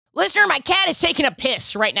Listener, my cat is taking a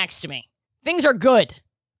piss right next to me. Things are good.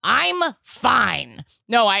 I'm fine.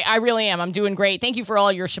 No, I really am. I'm doing great. Thank you for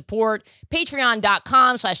all your support.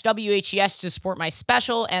 Patreon.com/WHES to support my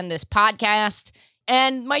special and this podcast.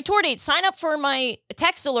 And my tour date. Sign up for my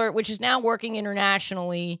text alert, which is now working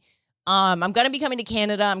internationally. I'm going to be coming to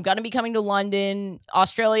Canada. I'm going to be coming to London,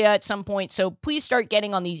 Australia at some point. So please start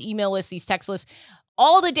getting on these email lists, these text lists.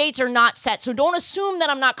 All the dates are not set, so don't assume that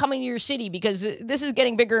I'm not coming to your city because this is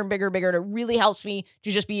getting bigger and bigger and bigger, and it really helps me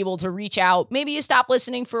to just be able to reach out. Maybe you stop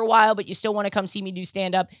listening for a while, but you still want to come see me do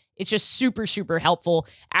stand-up. It's just super, super helpful.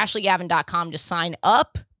 AshleyGavin.com to sign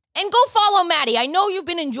up. And go follow Maddie. I know you've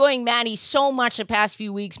been enjoying Maddie so much the past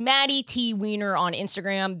few weeks. Maddie T. Wiener on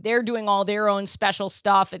Instagram. They're doing all their own special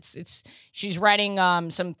stuff. She's writing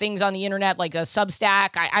some things on the internet like a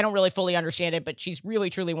Substack. I don't really fully understand it, but she's really,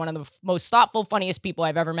 truly one of the most thoughtful, funniest people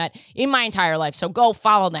I've ever met in my entire life. So go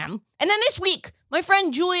follow them. And then this week, my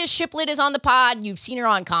friend Julia Shiplett is on the pod. You've seen her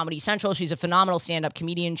on Comedy Central. She's a phenomenal stand-up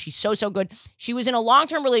comedian. She's so, so good. She was in a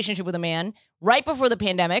long-term relationship with a man right before the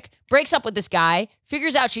pandemic, breaks up with this guy,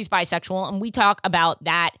 figures out she's bisexual, and we talk about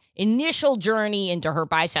that initial journey into her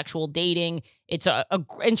bisexual dating. It's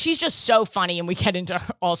and she's just so funny, and we get into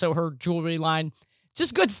also her jewelry line.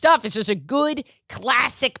 Just good stuff. It's just a good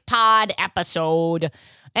classic pod episode.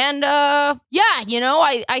 And, I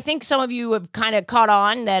think some of you have kind of caught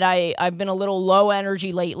on that I've been a little low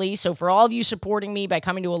energy lately. So for all of you supporting me by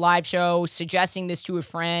coming to a live show, suggesting this to a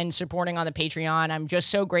friend, supporting on the Patreon, I'm just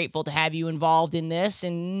so grateful to have you involved in this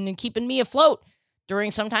and keeping me afloat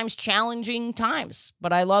during sometimes challenging times.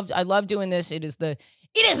 But I love doing this. It is the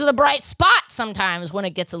bright spot sometimes when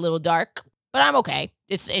it gets a little dark, but I'm okay.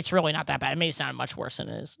 It's really not that bad. It may sound much worse than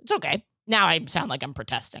it is. It's okay. Now I sound like I'm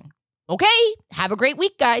protesting. Okay, have a great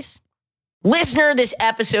week, guys. Listener, this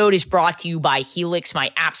episode is brought to you by Helix,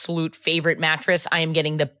 my absolute favorite mattress. I am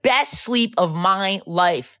getting the best sleep of my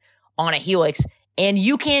life on a Helix, and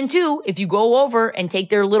you can too if you go over and take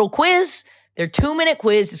their little quiz, their 2-minute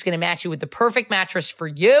quiz. It's going to match you with the perfect mattress for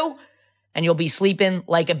you, and you'll be sleeping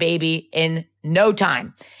like a baby in no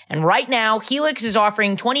time. And right now, Helix is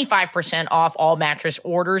offering 25% off all mattress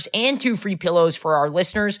orders and 2 free pillows for our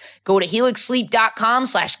listeners. Go to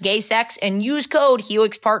helixsleep.com/gaysex and use code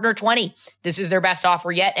HelixPartner20. This is their best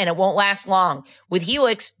offer yet, and it won't last long. With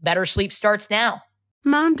Helix, better sleep starts now.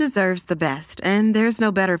 Mom deserves the best, and there's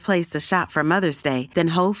no better place to shop for Mother's Day than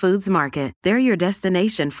Whole Foods Market. They're your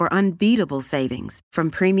destination for unbeatable savings, from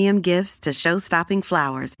premium gifts to show-stopping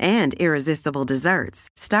flowers and irresistible desserts.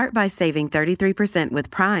 Start by saving 33% with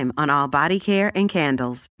Prime on all body care and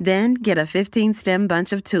candles. Then get a 15-stem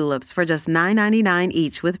bunch of tulips for just $9.99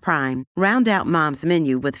 each with Prime. Round out Mom's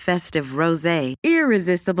menu with festive rosé,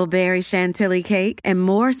 irresistible berry chantilly cake, and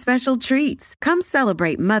more special treats. Come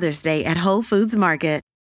celebrate Mother's Day at Whole Foods Market.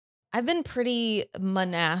 I've been pretty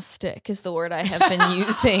monastic is the word I have been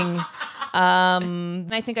using.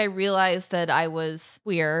 And I think I realized that I was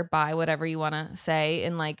queer, bi, whatever you want to say,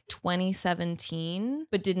 in like 2017,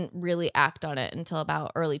 but didn't really act on it until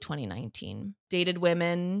about early 2019. Dated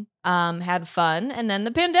women, had fun, and then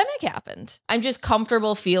the pandemic happened. I'm just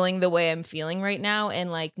comfortable feeling the way I'm feeling right now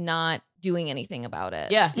and like not doing anything about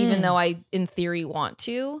it. Yeah. Even though I, in theory, want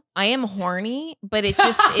to. I am horny, but it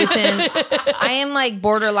just isn't. I am like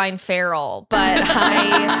borderline feral, but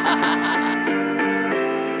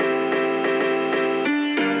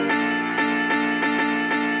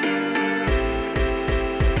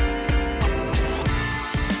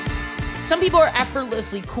Some people are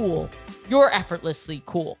effortlessly cool. You're effortlessly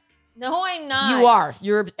cool. No, I'm not. You are.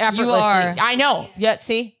 You're effortlessly. You are. I know. Yeah,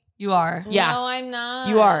 see? You are. Yeah. No, I'm not.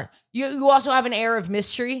 You are. You also have an air of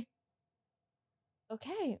mystery.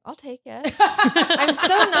 Okay, I'll take it. I'm so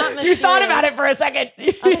not mysterious. You thought about it for a second.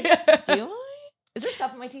 Do I? Is there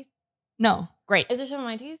stuff in my teeth? No. Great. Is there some in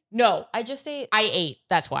my teeth? No. I just ate. I ate.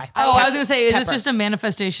 That's why. Oh, I was going to say, is Pepper. this just a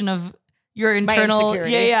manifestation of your My internal?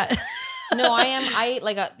 insecurity. Yeah. No, I ate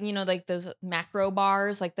like like those macro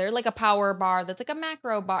bars. Like they're like a power bar that's like a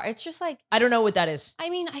macro bar. It's just like, I don't know what that is. I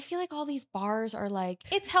mean, I feel like all these bars are like,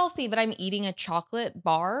 it's healthy, but I'm eating a chocolate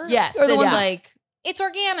bar. Yes. Or the ones Yeah. like, it's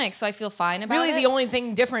organic, so I feel fine about it. Really, the only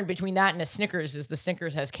thing different between that and a Snickers is the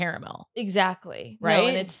Snickers has caramel. Exactly. Right? No,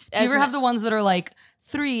 and it's. Do you ever have the ones that are like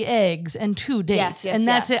 3 eggs and 2 dates, Yes, and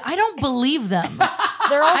that's yes. it? I don't believe them.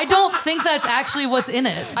 They're also, I don't think that's actually what's in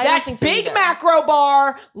it. I don't That's think so Big either. Macro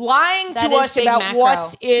Bar lying That to is us Big about Macro.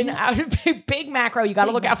 what's in Big Macro. You got to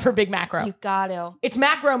Big look out for Big Macro. You got to. It's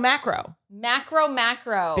macro. Macro.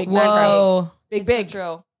 Big Whoa. Big It's big. so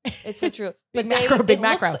true. It's so true. Big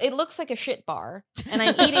macro. It looks like a shit bar, and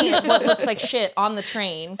I'm eating what looks like shit on the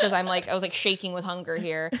train because I was like shaking with hunger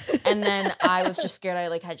here, and then I was just scared I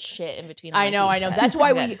like had shit in between. I know. That's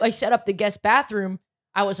why I set up the guest bathroom.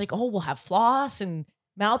 I was like, oh, we'll have floss and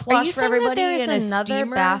mouthwash for everybody. Are you saying that there is another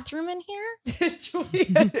steamer? bathroom in here?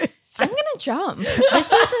 Julia, I'm gonna jump.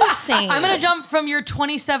 This is insane. I'm gonna jump from your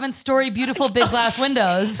 27th story beautiful big glass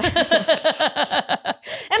windows.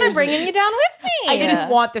 And I'm bringing you down with me. I didn't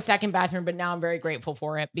want the second bathroom, but now I'm very grateful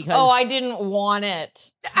for it because I didn't want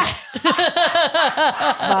it. Fuck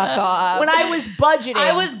off. when I was budgeting,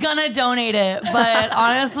 I was gonna donate it, but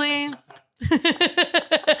honestly,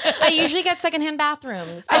 I usually get secondhand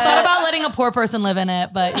bathrooms. I thought about letting a poor person live in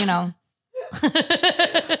it, but you know.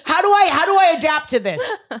 How do I adapt to this?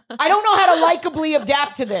 I don't know how to likably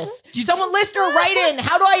adapt to this. Someone listener write in.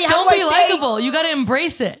 How do I Don't be likable. You got to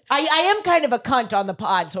embrace it. I am kind of a cunt on the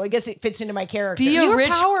pod, so I guess it fits into my character. You're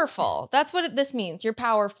powerful. That's what this means. You're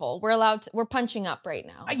powerful. We're punching up right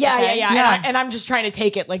now. Yeah. And I'm just trying to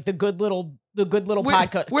take it like the good little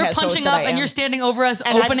podcast. We're punching up and you're standing over us,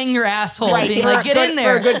 and opening your asshole, being like, get in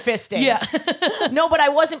there. For a good fisting. Yeah. No, but I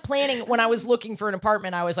wasn't planning when I was looking for an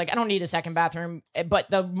apartment. I was like, I don't need a second bathroom. But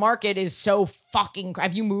the market is so fucking.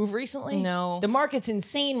 Have you moved recently? No. The market's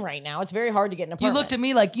insane right now. It's very hard to get an apartment. You looked at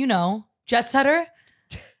me like, jet setter.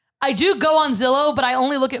 I do go on Zillow, but I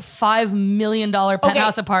only look at $5 million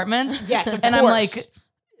penthouse apartments. Yes, of and course. I'm like,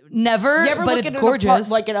 never, you ever but look it's at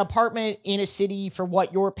gorgeous. like an apartment in a city for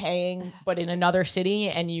what you're paying, but in another city,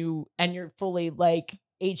 and you're fully like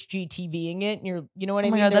HGTVing it, and you know what I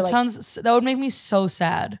mean? Oh my God, They're that would make me so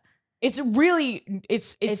sad. It's really,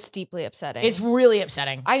 it's deeply upsetting. It's really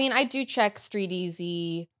upsetting. I mean, I do check Street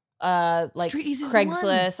Easy, like Street Easy's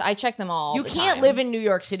Craigslist. I check them all. You can't live in New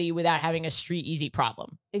York City without having a Street Easy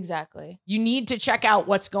problem. Exactly. You need to check out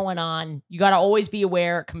what's going on. You got to always be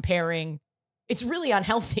aware, comparing. It's really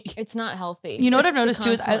unhealthy. It's not healthy. You know what I've noticed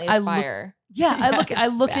too is I aspire.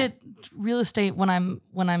 look at real estate when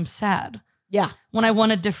I'm sad. Yeah. When I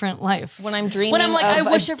want a different life. When I'm dreaming when I'm like, of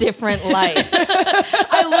I wish a different life.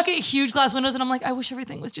 I look at huge glass windows and I'm like, I wish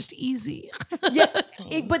everything was just easy. Yeah.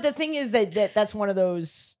 But the thing is that's one of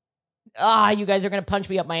those, you guys are going to punch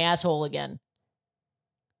me up my asshole again.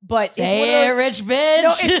 But Say it, rich bitch. No,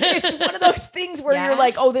 it's one of those things where you're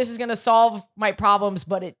like, oh, this is going to solve my problems,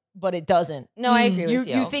 but it doesn't. No, I agree with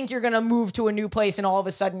you. You think you're going to move to a new place and all of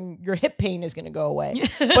a sudden your hip pain is going to go away.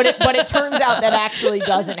 but it turns out that actually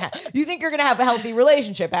doesn't you think you're going to have a healthy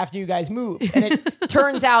relationship after you guys move. And it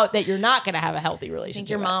turns out that you're not going to have a healthy relationship. I think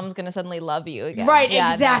your mom's going to suddenly love you again. Right,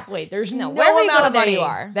 exactly. There's no wherever you amount go, of there money you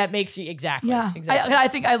are. that makes you, exactly. Yeah. Exactly. I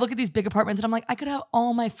think I look at these big apartments and I'm like, I could have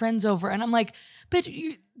all my friends over. And I'm like,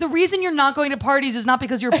 bitch, the reason you're not going to parties is not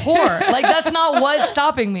because you're poor. Like, that's not what's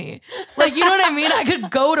stopping me. Like, you know what I mean? I could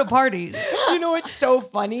go to parties. You know what's so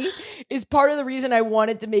funny is part of the reason I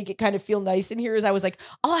wanted to make it kind of feel nice in here is I was like,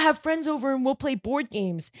 I'll have friends over and we'll play board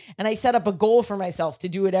games. And I set up a goal for myself to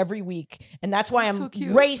do it every week. And that's why I'm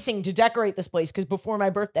racing to decorate this place because before my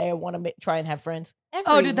birthday, I want to try and have friends.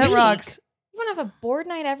 Every that week. rocks. You want to have a board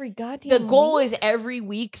night every goddamn The goal week? is every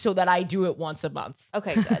week so that I do it once a month.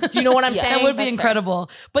 Okay, good. Do you know what I'm saying? That would be That's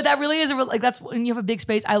incredible. But that really is that's when you have a big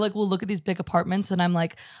space. I will look at these big apartments and I'm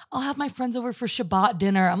like, I'll have my friends over for Shabbat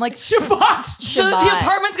dinner. I'm like, Shabbat. The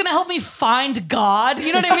apartment's gonna help me find God.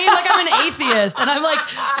 You know what I mean? Like I'm an atheist, and I'm like,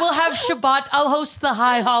 we'll have Shabbat. I'll host the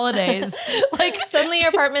high holidays. Like suddenly your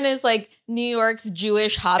apartment is like New York's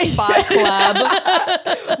Jewish hotspot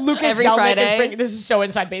club. Lucas every Zelnick Friday. this is so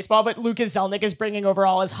inside baseball, but Lucas Zelnick is bringing over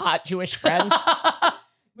all his hot Jewish friends.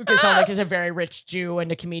 Lucas Zelnick is a very rich Jew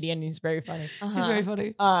and a comedian. He's very funny. he's very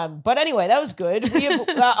funny. But anyway, that was good. We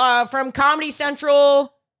have from Comedy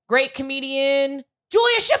Central, great comedian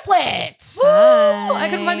Julia Shiplett. I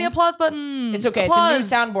couldn't find the applause button. It's okay. Applause.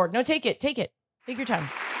 It's a new soundboard. No, take it. Take your time.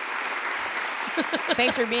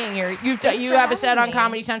 Thanks for being here. You have a set on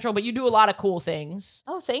Comedy Central, but you do a lot of cool things.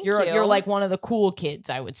 Oh, thank you. You're like one of the cool kids,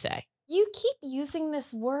 I would say. You keep using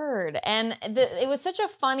this word, and it was such a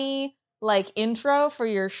funny like intro for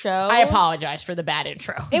your show. I apologize for the bad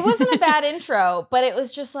intro. It wasn't a bad intro, but it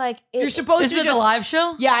was just like you're supposed is to it a live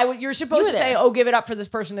show? Yeah, you're supposed to say, there. "Oh, give it up for this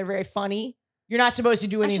person. They're very funny." You're not supposed to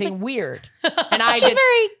do anything weird. And she's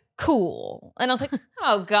very cool, and I was like,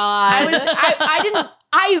 "Oh God."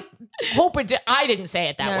 I hope it. I didn't say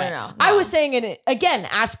it that way. No. I was saying it again,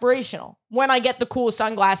 aspirational. When I get the cool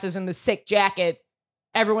sunglasses and the sick jacket,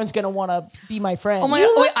 everyone's gonna want to be my friend. Oh my You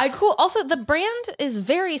God. look cool. Also, the brand is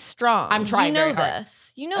very strong. I'm trying You know very hard.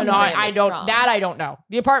 this. You know no, the brand I is don't. strong. That I don't know.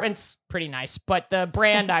 The apartment's pretty nice, but the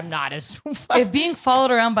brand I'm not as. If being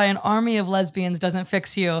followed around by an army of lesbians doesn't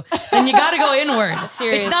fix you, then you got to go inward. It's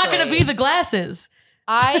not going to Seriously. be the glasses.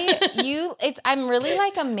 I'm really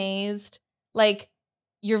like amazed. Like,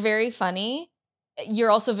 you're very funny.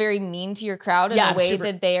 You're also very mean to your crowd in Yeah, a I'm way super-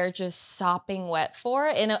 that they are just sopping wet for.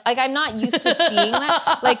 And like, I'm not used to seeing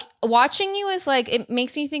that. Like, watching you is like, it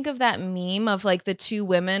makes me think of that meme of like the two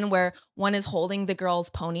women where one is holding the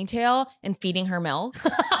girl's ponytail and feeding her milk,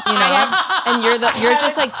 you know, and you're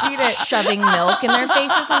just like shoving milk in their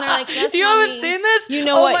faces, and they're like, yes, You mommy. haven't seen this? You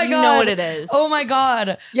know Oh what? my You know God. what it is. Oh my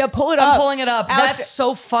God. Yeah, pull it up. I'm pulling it up. Alex, That's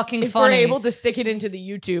so fucking if funny. we're able to stick it into the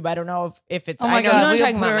YouTube, I don't know if it's. Oh my I know God. You know what I'm we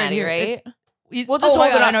talking put about, it right Maddie, here. right? We'll just oh my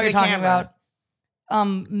hold it God, up I know to what you're the talking camera.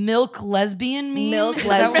 about. Milk lesbian meme? Milk Is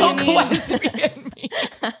that what lesbian you meme. mean? Lesbian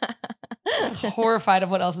meme. Horrified of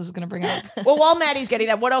what else this is going to bring up. Well, while Maddie's getting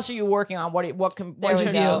that, what else are you working on? What There we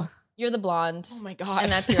is go. You're the blonde, Oh my god!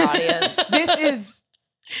 and that's your audience.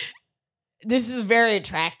 This is very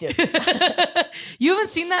attractive. You haven't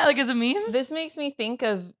seen that like as a meme? This makes me think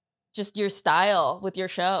of just your style with your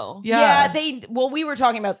show. Yeah. We were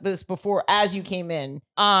talking about this before as you came in.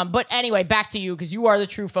 But anyway, back to you because you are the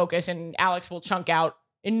true focus, and Alex will chunk out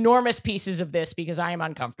enormous pieces of this because I am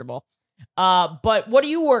uncomfortable. But what are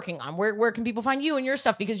you working on? Where can people find you and your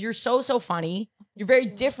stuff? Because you're so funny. You're very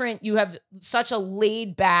different. You have such a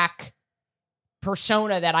laid back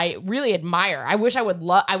persona that I really admire. I wish I would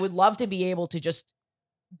love to be able to just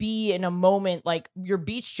be in a moment. Like your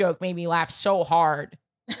beach joke made me laugh so hard.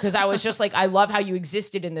 Because I was just like, I love how you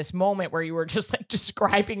existed in this moment where you were just like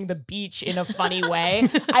describing the beach in a funny way.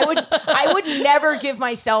 I would never give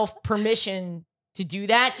myself permission to do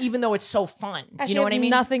that, even though it's so fun. You know what I mean?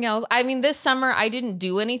 Nothing else. I mean, this summer I didn't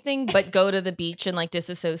do anything but go to the beach and like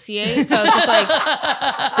disassociate. So I was just like,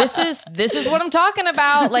 this is what I'm talking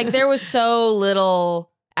about. Like there was so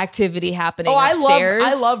little activity happening upstairs.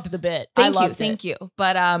 I loved the bit. Thank you.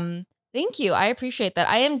 But thank you. I appreciate that.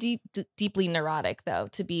 I am deeply neurotic though,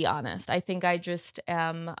 to be honest. I think I just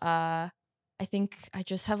am I think I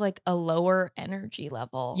just have like a lower energy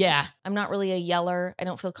level. Yeah. I'm not really a yeller. I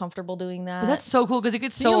don't feel comfortable doing that. But that's so cool because it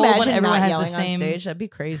gets Can so you old when imagine everyone not has yelling the same. on stage? That'd be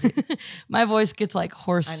crazy. My voice gets like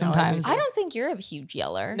hoarse I know, sometimes. I don't think you're a huge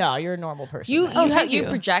yeller. No, you're a normal person. You now. thank you you.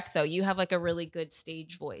 project though. You have like a really good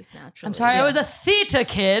stage voice naturally. I'm sorry, I was a theater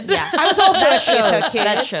kid. Yeah, I was also that a theater shows. kid.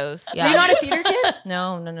 That shows. Yeah. Were you not a theater kid?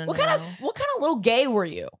 No. What kind of little gay were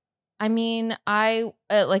you? I mean, I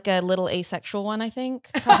like a little asexual one. I think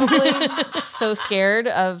probably so scared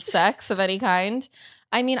of sex of any kind.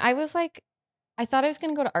 I mean, I thought I was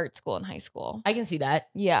gonna go to art school in high school. I can see that.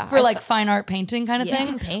 Yeah, For like fine art painting kind of Yeah. thing.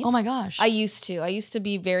 You can paint? Oh my gosh. I used to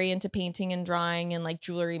be very into painting and drawing and like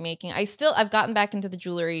jewelry making. I've gotten back into the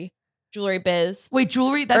jewelry biz. Wait,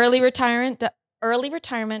 jewelry? That's Early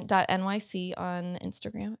retirement.nyc on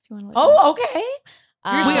Instagram if you want to look. Oh, okay.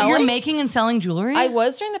 Wait, selling? you're making and selling jewelry? I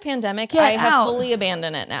was during the pandemic. Get I have out. fully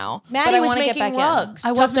abandoned it now. Maddie but I was want to get making back rugs.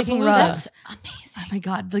 I was making rugs. That's Oh amazing. my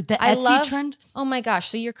God. Like the I Etsy love- trend? Oh my gosh.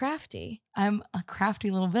 So you're crafty. I'm a crafty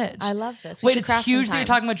little bitch. I love this. We Wait, should it's craft huge that sometime. you're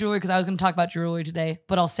talking about jewelry because I was going to talk about jewelry today,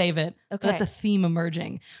 but I'll save it. Okay. That's a theme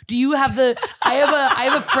emerging. Do you have the? I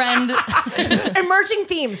have a friend. Emerging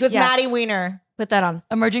themes with Yeah. Maddie Weiner. Put that on.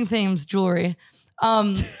 Emerging themes jewelry.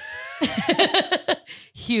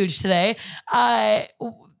 Huge today.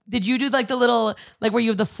 Did you do like the little like where you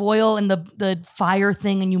have the foil and the fire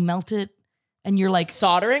thing and you melt it and you're like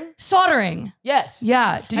Soldering? soldering? Yes.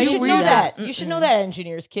 Yeah. Did You you should read know that. Mm-mm. You should know that,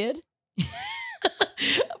 engineer's kid.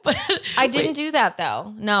 But I didn't do that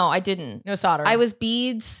though. No, I didn't. No soldering. I was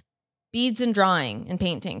beads and drawing and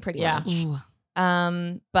painting pretty Yeah. much.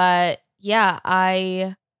 Ooh. But yeah,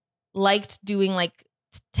 I liked doing like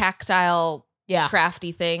tactile yeah.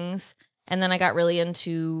 crafty things. And then I got really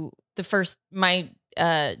into my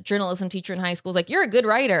journalism teacher in high school was like, you're a good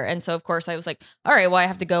writer. And so of course I was like, all right, well, I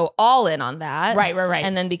have to go all in on that. Right.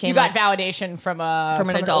 And then became you got like, validation from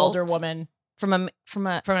an adult. older woman. from a From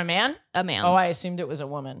a man? a man. Oh, I assumed it was a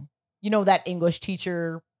woman. You know that English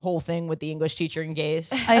teacher whole thing with the English teacher and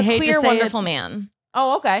gays? I a hate queer, to say wonderful it. man.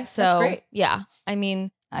 Oh, okay. So That's great. yeah, I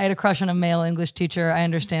mean, I had a crush on a male English teacher. I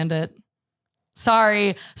understand it.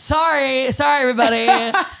 Sorry, everybody.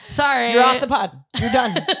 Sorry. You're off the pod. You're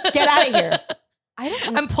done. Get out of here. I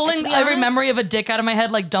don't. I'm pulling to be every honest- memory of a dick out of my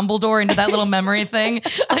head like Dumbledore into that little memory thing.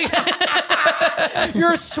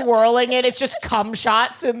 You're swirling it. It's just cum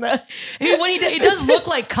shots in the. It does look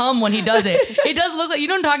like cum when he does it. It does look like, you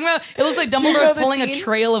know what I'm talking about? It looks like you know Dumbledore's the pulling a scene?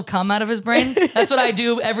 trail of cum out of his brain. That's what I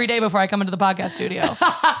do every day before I come into the podcast studio.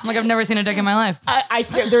 I'm like, I've never seen a dick in my life. I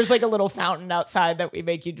see, there's like a little fountain outside that we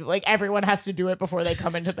make you do. Like everyone has to do it before they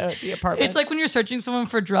come into the apartment. It's like when you're searching someone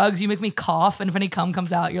for drugs, you make me cough, and if any cum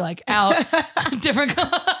comes out, you're like, out. Different cum.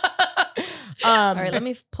 All right, let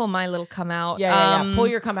me pull my little come out. yeah. Pull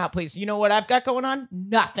your cum out, please. You know what I've got going on?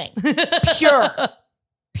 Nothing.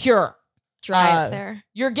 Pure. dry up there.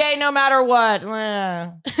 You're gay no matter what. One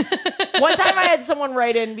time I had someone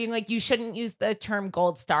write in being like, you shouldn't use the term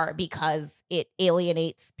gold star because it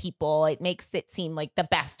alienates people. It makes it seem like the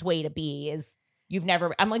best way to be is you've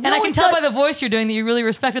never. I'm like, And no, I can it tell does- by the voice you're doing that you really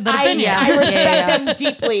respected that opinion. I respect Yeah. them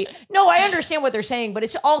deeply. No, I understand what they're saying, but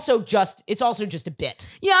it's also just a bit.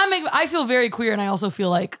 Yeah, I feel very queer, and I also feel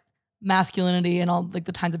like masculinity and all like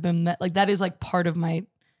the times I've been met, like that is like part of my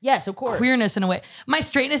Yes, of course. queerness in a way. My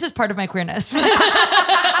straightness is part of my queerness.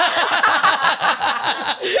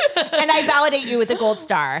 And I validate you with a gold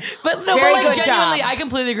star. But no, Very but like good genuinely, job. I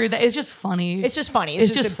completely agree with that it's just funny. It's just funny.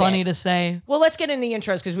 It's just a funny bit. to say. Well, let's get in the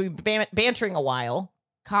intros because we've been bantering a while.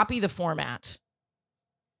 Copy the format.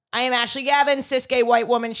 I am Ashley Gavin, cis gay white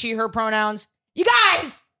woman, she, her pronouns. You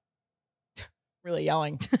guys! Really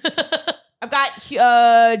yelling. I've got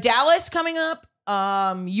Dallas coming up,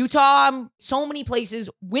 Utah, so many places.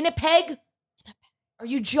 Winnipeg. Are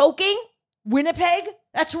you joking? Winnipeg?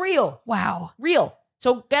 That's real. Wow. Real.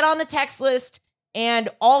 So get on the text list. And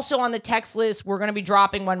also on the text list, we're going to be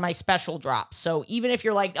dropping when my special drops. So even if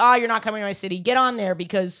you're like, oh, you're not coming to my city, get on there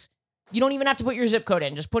because you don't even have to put your zip code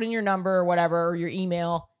in. Just put in your number or whatever, or your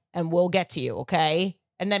email, and we'll get to you, okay?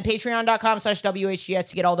 And then patreon.com/WHGS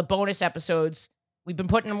to get all the bonus episodes. We've been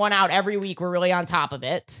putting one out every week. We're really on top of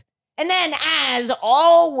it. And then, as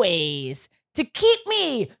always, to keep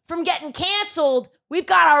me from getting canceled, we've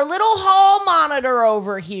got our little hall monitor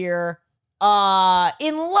over here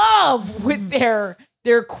in love with their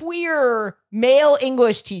queer male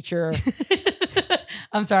English teacher.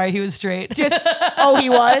 I'm sorry, he was straight. He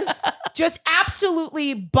was just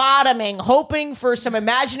absolutely bottoming, hoping for some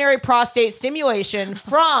imaginary prostate stimulation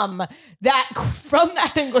from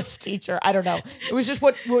that English teacher. I don't know. It was just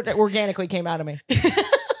what organically came out of me.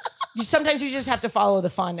 Sometimes you just have to follow the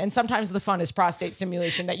fun, and sometimes the fun is prostate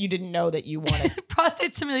stimulation that you didn't know that you wanted.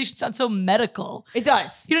 Prostate stimulation sounds so medical. It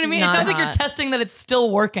does. You know what I mean? Not It sounds like you're hot. testing that it's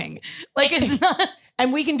still working. Like it's not.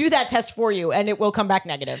 And we can do that test for you, and it will come back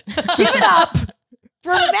negative. Give it up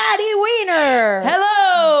for Maddie Weiner.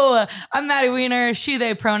 Hello, I'm Maddie Weiner. She,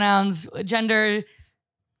 they pronouns, gender.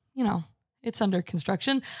 You know, it's under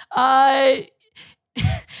construction.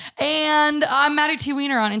 And I'm Maddie T.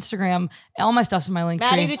 Weiner on Instagram. All my stuff's in my link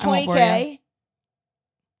Maddie tree. to I won't bore ya. 20K.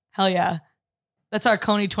 Hell yeah. That's our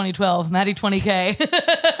Coney 2012. Maddie 20K.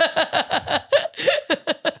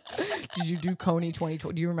 Did you do Coney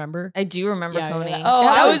 2020? Do you remember? I do remember Yeah, Coney. yeah. Oh,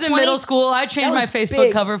 That I was was in 20 middle school. I changed that my was Facebook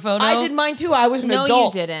big. cover photo. I did mine too. I was an No,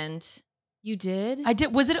 adult. you didn't. You did? I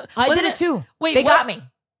did. Was it? I was did it too. Wait, They what? got me.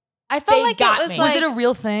 I felt They like got it was me. like. Was it a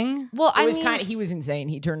real thing? well, I It was mean, kind of. He was insane.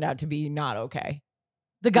 He turned out to be not okay.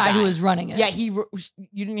 The guy who guy. was running it. Yeah, you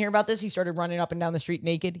didn't hear about this? He started running up and down the street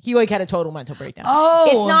naked. He like had a total mental breakdown. Oh.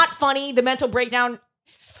 It's not funny. The mental breakdown.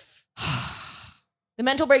 The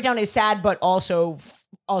mental breakdown is sad, but also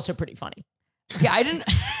pretty funny. Yeah, I didn't.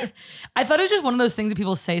 I thought it was just one of those things that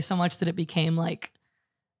people say so much that it became like.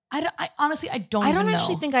 I honestly don't. I don't even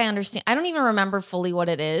actually know. think I understand. I don't even remember fully what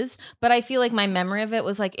it is, but I feel like my memory of it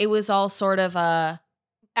was like it was all sort of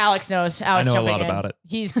Alex knows. Alex I know a jumping lot in. about it.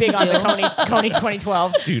 He's big on the Coney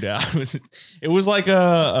 2012. Dude, it was like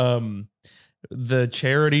the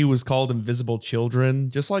charity was called Invisible Children,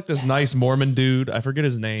 just like this nice Mormon dude. I forget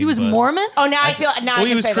his name. He was but- Mormon. Oh, now I feel now well, I he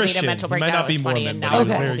can was say that he had Christian. a mental He might breakdown. not It was be funny, Mormon, and but now he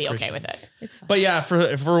was I will very be okay Christian. with it. it's fine. But yeah,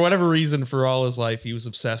 for whatever reason, for all his life, he was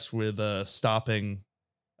obsessed with stopping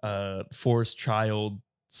forced child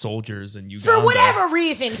soldiers in Uganda. For whatever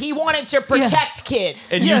reason, he wanted to protect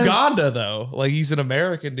kids. In Yeah. Uganda, though, like he's an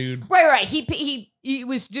American dude. Right. He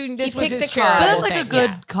was doing this. He Was picked his the card. But charitable that's like a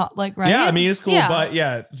thing, good, yeah. like right. Yeah, I mean it's cool, Yeah. but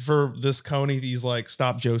yeah, for this Coney, he's like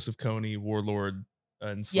stop Joseph Coney, warlord,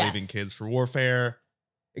 enslaving Yes. kids for warfare.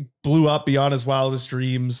 It blew up beyond his wildest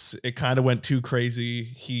dreams. It kind of went too crazy.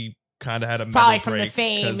 He kind of had a Probably mental from the break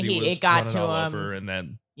fame, 'cause it was got running to all him. over, and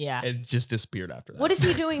then Yeah. it just disappeared after that. What is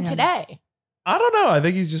he doing Yeah. today? I don't know. I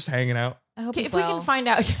think he's just hanging out. I hope Okay, he's if we well. can find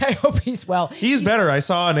out, I hope he's well. He's better. I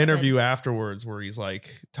saw an interview afterwards where he's like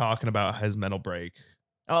talking about his mental break.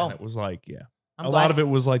 Oh, And it was like, yeah. I'm a glad. lot of it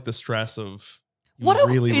was like the stress of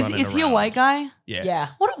really is running he a around. white guy? Yeah. Yeah.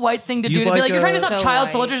 What a white thing to He's do to be like like, you're trying to a- stop So child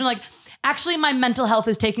white. soldiers and like, actually my mental health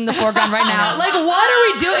is taking the foreground right now. Like, what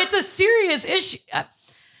are we doing? It's a serious issue.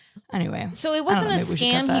 Anyway. So it I don't wasn't know, a maybe we should cut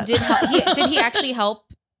scam. He that. did help. Did he actually help?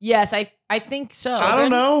 Yes, I think so. I don't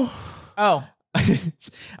know. Oh,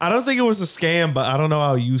 I don't think it was a scam, but I don't know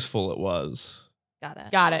how useful it was. Got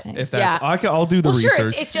it. got it. If that's, Yeah. I'll do the Well,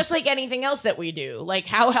 research. sure. It's just like anything else that we do. Like,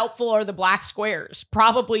 how helpful are the black squares?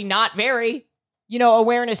 Probably not very. You know,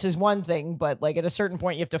 awareness is one thing, but like at a certain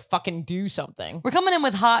point, you have to fucking do something. We're coming in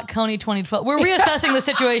with hot Coney 2012. We're reassessing the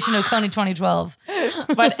situation of Coney 2012.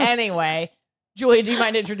 But anyway, Julia, do you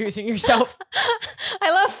mind introducing yourself?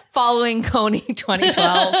 I love following Coney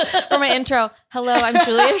 2012 for my intro. Hello, I'm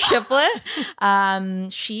Julia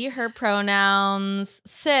Shiplett. She, her pronouns,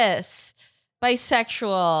 cis,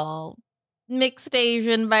 bisexual, mixed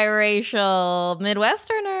Asian, biracial,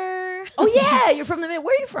 Midwesterner. Oh yeah, you're from the Mid.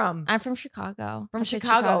 Where are you from? I'm from Chicago. From I said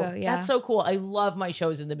Chicago. yeah. That's so cool. I love my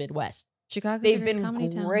shows in the Midwest. Chicago's They've a great been comedy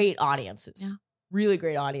town. great audiences. Yeah. Really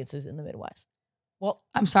great audiences in the Midwest. Well,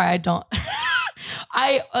 I'm sorry, I don't.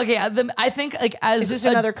 I think like as is this a-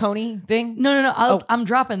 another Coney thing? No. Oh. I'm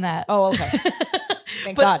dropping that. Oh, okay.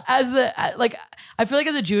 Thank But God. as I feel like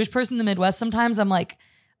as a Jewish person in the Midwest, sometimes I'm like,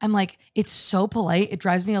 it's so polite. It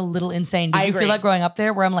drives me a little insane. Did I you agree. feel that growing up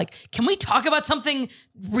there where I'm like, can we talk about something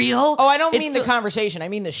real? Oh, I don't It's mean the feel- conversation. I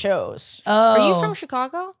mean the shows. Oh. Are you from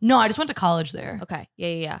Chicago? No, I just went to college there. Okay.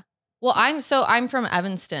 Yeah. Well, I'm from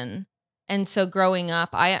Evanston. And so growing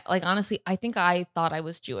up, honestly, I think I thought I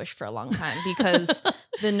was Jewish for a long time because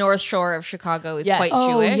the North Shore of Chicago is Yes. quite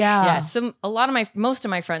Oh, Jewish. yeah. Yes. So most of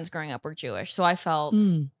my friends growing up were Jewish. So I felt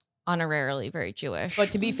honorarily very Jewish.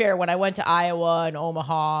 But to be fair, when I went to Iowa and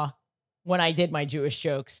Omaha, when I did my Jewish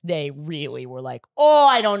jokes, they really were like, "Oh,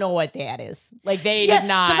 I don't know what that is." Like they did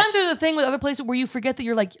not. Sometimes there's a thing with other places where you forget that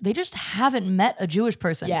you're like, they just haven't met a Jewish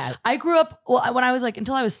person. Yeah. I grew up, when I was like,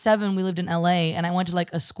 until I was 7, we lived in LA and I went to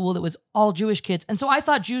like a school that was all Jewish kids. And so I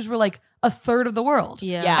thought Jews were like a third of the world.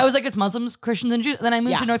 Yeah. I was like, it's Muslims, Christians, and Jews. Then I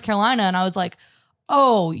moved Yeah. to North Carolina and I was like,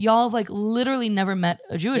 oh, y'all have like literally never met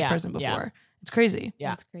a Jewish Yeah, person before. yeah. It's crazy.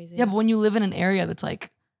 Yeah. That's crazy. Yeah, but when you live in an area that's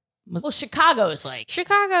like, Well, Chicago's like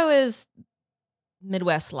Chicago is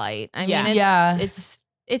Midwest light. I Yeah. mean, Yeah. it's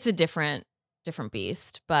a different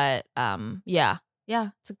beast, but yeah,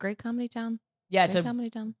 it's a great comedy town. yeah, it's Great a comedy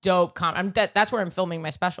town. dope that's where I'm filming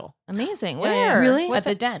my special. Amazing. Yeah, Where? yeah. Really? At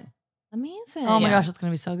the Den. Amazing. oh my Yeah. gosh, it's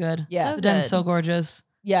going to be so good. Yeah. So The Den is good. so gorgeous.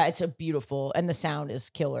 Yeah, it's a beautiful, and the sound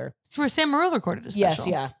is killer. It's where Sam Morril recorded his Yes,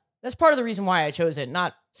 special. yeah. That's part of the reason why I chose it.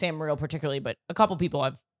 Not Sam Morril particularly, but a couple people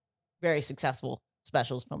have very successful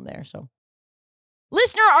specials from there. So,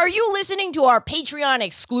 listener, are you listening to our Patreon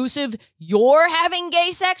exclusive You're Having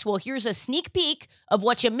Gay Sex? Well, here's a sneak peek of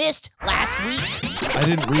what you missed last week. I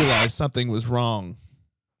didn't realize something was wrong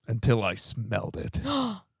until I smelled it.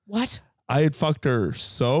 What? I had fucked her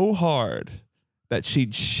so hard that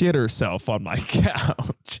she'd shit herself on my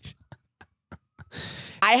couch.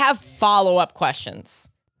 I have follow-up questions.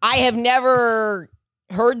 I have never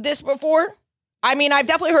heard this before. I mean, I've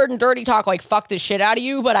definitely heard in Dirty Talk, like, fuck the shit out of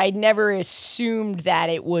you, but I never assumed that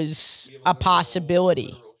it was a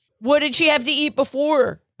possibility. What did she have to eat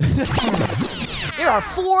before? There are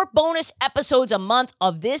 4 bonus episodes a month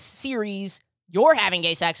of this series, You're Having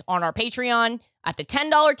Gay Sex, on our Patreon at the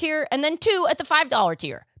 $10 tier, and then 2 at the $5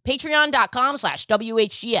 tier.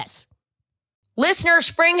 Patreon.com/WHGS. Listener,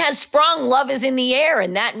 spring has sprung, love is in the air,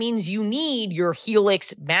 and that means you need your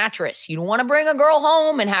Helix mattress. You don't want to bring a girl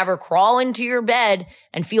home and have her crawl into your bed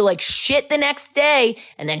and feel like shit the next day,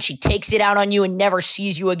 and then she takes it out on you and never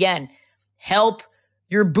sees you again. Help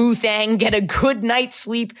your boo thang get a good night's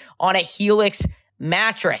sleep on a Helix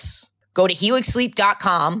mattress. Go to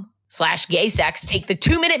helixsleep.com/gaysex, take the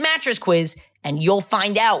 2-minute mattress quiz, and you'll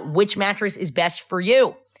find out which mattress is best for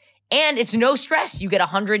you. And it's no stress. You get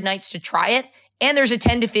 100 nights to try it, and there's a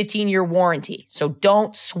 10 to 15-year warranty. So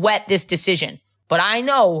don't sweat this decision. But I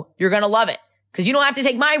know you're going to love it because you don't have to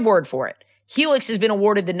take my word for it. Helix has been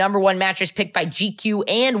awarded the #1 mattress picked by GQ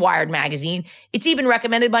and Wired Magazine. It's even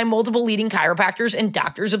recommended by multiple leading chiropractors and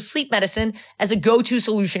doctors of sleep medicine as a go-to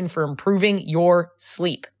solution for improving your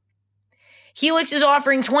sleep. Helix is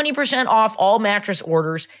offering 20% off all mattress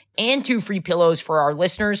orders and 2 free pillows for our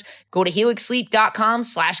listeners. Go to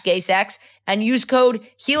helixsleep.com/gaysex and use code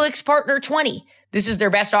HelixPartner20. This is their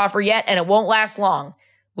best offer yet, and it won't last long.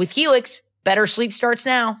 With Helix, better sleep starts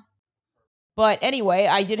now. But anyway,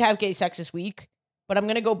 I did have gay sex this week, but I'm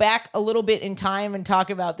going to go back a little bit in time and talk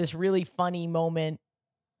about this really funny moment.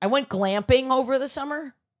 I went glamping over the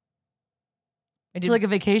summer. It's like a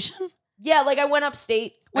vacation? Yeah, like I went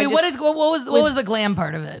upstate. Wait, what was the glam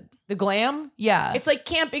part of it? The glam? Yeah. It's like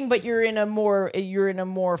camping, but you're in a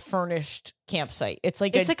more furnished campsite. It's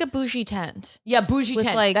like It's like a bougie tent. bougie with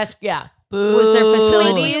tent. like- That's Was there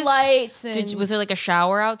facilities? LED lights and Was there like a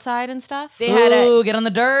shower outside and stuff? They had a. Boo, get on the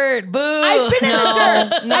dirt. Boo. I've been in the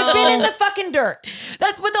dirt. No. I've been in the fucking dirt.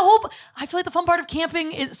 That's what the whole. I feel like the fun part of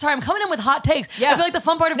camping is. Sorry, I'm coming in with hot takes. Yeah. I feel like the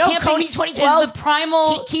fun part of No, camping Coney is 2012. the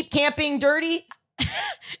primal. Keep camping dirty.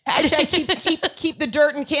 Hashtag keep the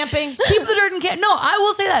dirt in camping. Keep the dirt in camp. No, I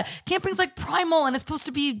will say that camping's like primal, and it's supposed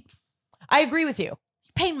to be I agree with you.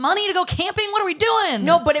 paying money to go camping. What are we doing?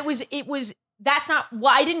 No, but it was. That's not.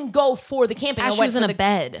 Well, I didn't go for the camping. Ashley I went was in for a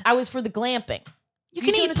bed. I was for the glamping. you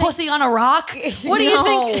can see eat what I'm saying? pussy on a rock. What do you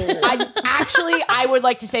think? I would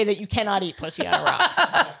like to say that you cannot eat pussy on a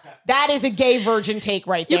rock. That is a gay virgin take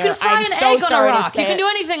right You there. can fry I'm an so egg on a sorry to rock. say You can it. do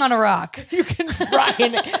anything on a rock. You can fry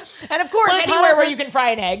an egg. And of course, Well, it's hot anywhere where outside. you can fry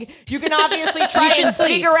an egg, you can obviously try should and dig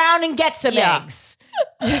sleep. around and get some Yeah. eggs.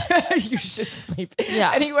 You should sleep.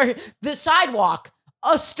 Yeah. Anywhere. The sidewalk,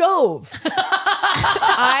 a stove.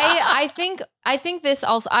 I think this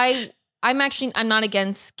also I'm not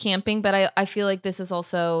against camping, but I feel like this is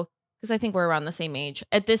also because I think we're around the same age.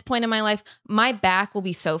 At this point in my life, my back will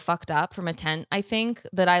be so fucked up from a tent, I think,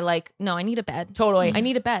 that I need a bed. Totally. I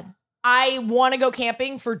need a bed. I want to go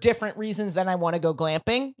camping for different reasons than I want to go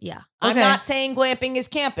glamping. Yeah. I'm Okay. not saying glamping is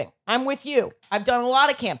camping. I'm with you. I've done a lot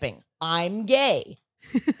of camping. I'm gay.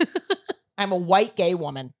 I'm a white gay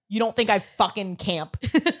woman. You don't think I fucking camp?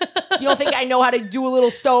 You don't think I know how to do a little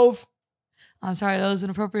stove? I'm sorry, that was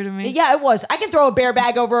inappropriate of me. Yeah, it was. I can throw a bear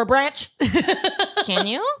bag over a branch. Can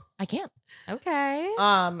you? I can. Okay.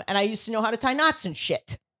 And I used to know how to tie knots and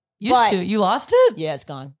shit. Used But- to. You lost it? Yeah, it's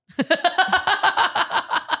gone.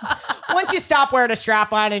 Once you stop wearing a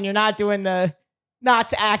strap on and you're not doing the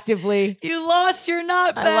knots actively, You lost your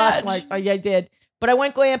knot badge. I lost my. Oh, yeah, I did. But I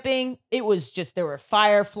went glamping. It was just there were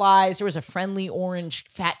fireflies. There was a friendly orange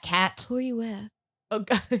fat cat. Who are you with? A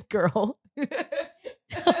girl.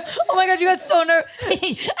 Oh my God, you got so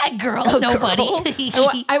nervous. A girl, nobody.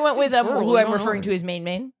 I went with Girl, who I'm no, referring no. to as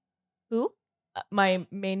main. Who? My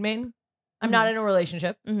main. I'm not in a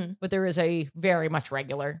relationship, Mm-hmm. but there is a very much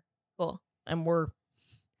regular, Cool. and we're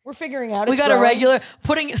figuring out. We It's got a growing. regular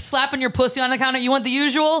slapping your pussy on the counter. You want the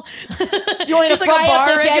usual? You want me to Just like fry a up bar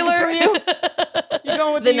this egg regular for you? You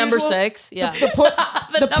going with The number usual? 6. Yeah.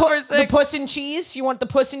 The number The six. puss and cheese. You want the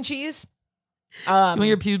puss and cheese? You want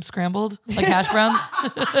your pubes scrambled like hash browns?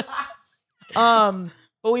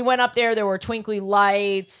 But we went up there. There were twinkly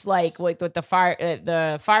lights, like with the fire.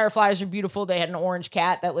 The fireflies are beautiful. They had an orange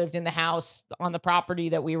cat that lived in the house on the property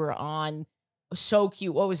that we were on. So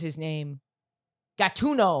cute. What was his name?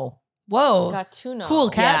 Gatuno. Whoa. Got to know. Cool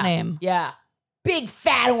cat Yeah. name. Yeah. Big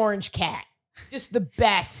fat orange cat. Just the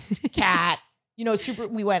best cat. You know, super.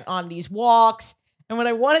 We went on these walks. And what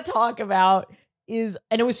I want to talk about is,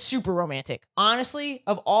 and it was super romantic. Honestly,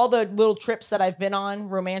 of all the little trips that I've been on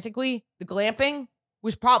romantically, the glamping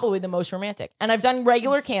was probably the most romantic. And I've done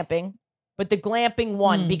regular camping, but the glamping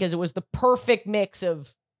won because it was the perfect mix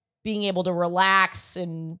of being able to relax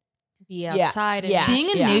and Be Yeah. outside. And Yeah. Being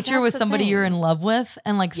in Yeah. nature That's with the somebody thing. you're in love with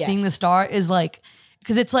and like seeing the Yes. star is like,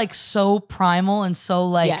 because it's like so primal and so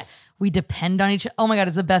like yes. we depend on each other. Oh my God,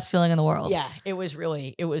 it's the best feeling in the world. Yeah, it was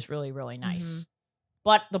really, really nice.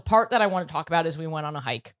 But the part that I want to talk about is we went on a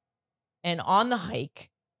hike. And on the hike,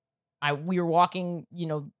 we were walking, you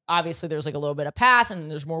know, obviously there's like a little bit of path and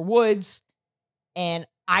there's more woods. And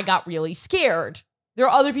I got really scared. There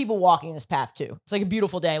are other people walking this path too. It's like a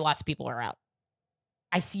beautiful day. Lots of people are out.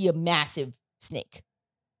 I see a massive snake.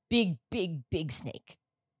 Big snake.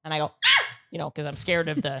 And I go, ah! You know, because I'm scared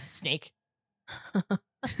of the snake.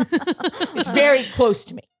 It's very close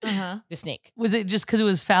to me, Uh-huh. the snake. Was it just because it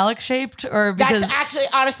was phallic shaped or because That's actually,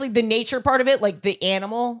 honestly, the nature part of it, like the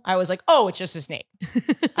animal, I was like, oh, it's just a snake.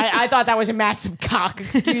 I thought that was a massive cock.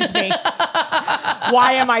 Excuse me.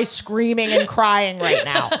 Why am I screaming and crying right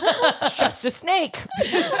now? It's just a snake.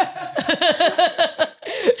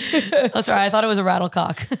 that's right. I thought it was a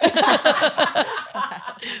rattlecock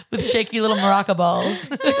with shaky little maraca balls.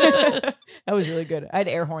 That was really good. I'd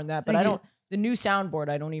air horn that, but Thank I you. don't, the new soundboard,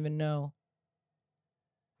 I don't even know.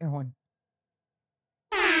 Air horn.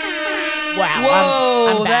 Wow.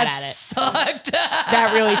 Whoa, I'm bad that at it. sucked.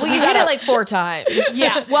 That really, Well, you hit it like 4 times.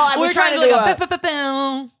 yeah. Well, I we was were trying to do do like a,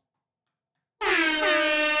 a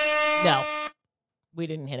no, we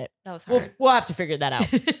didn't hit it. That was hard. We'll have to figure that out.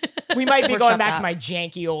 We might be Workshop going back that. to my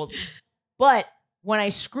janky old. But when I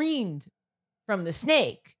screamed from the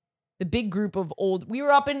snake, the big group of we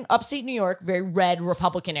were up in upstate New York, very red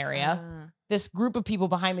Republican area. This group of people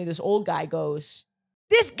behind me, this old guy goes,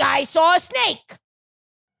 "This guy saw a snake."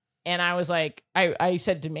 And I was like, I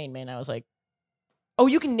said to Main, I was like, oh,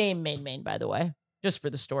 you can name Main, by the way, just for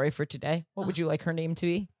the story for today. What would you like her name to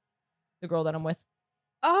be? The girl that I'm with.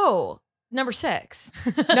 Oh, number 6.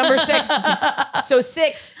 Number 6. So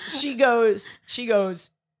 6, she goes,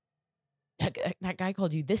 that guy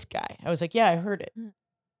called you this guy. I was like, yeah, I heard it.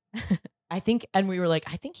 I think we were like,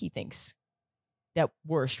 I think he thinks that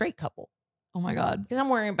we're a straight couple. Oh my God. Because I'm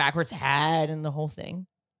wearing a backwards hat and the whole thing.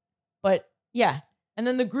 But yeah. And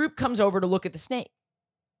then the group comes over to look at the snake.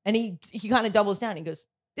 And he kind of doubles down. He goes,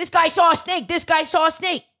 this guy saw a snake. This guy saw a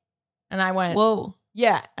snake. And I went, Whoa.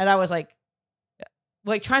 yeah. And I was like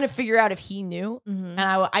trying to figure out if he knew. Mhm. And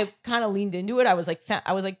I kind of leaned into it. I was like, yeah,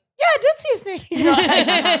 I did see a snake. You know,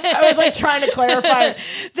 I was like trying to clarify.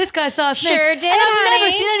 This guy saw a snake. Sure did, And I've honey.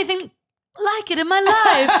 never seen anything like it in my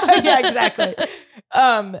life. Yeah, exactly.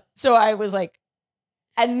 So I was like,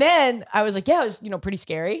 and then I was like, yeah, it was, pretty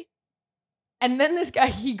scary. And then this guy,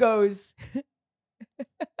 he goes,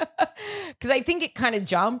 because I think it kind of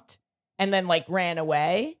jumped and then like ran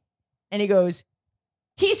away. And he goes,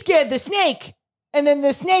 he scared the snake. And then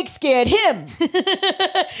the snake scared him.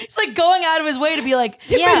 It's like going out of his way to be like,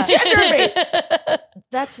 To misgender me.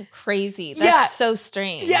 That's crazy. That's Yeah. so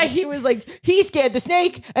strange. Yeah, he was like, he scared the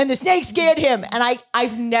snake and the snake scared him. And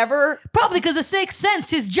I've never. probably because the snake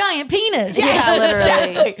sensed his giant penis. Yeah,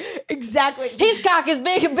 literally. Exactly. His cock is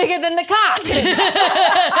bigger than the cock.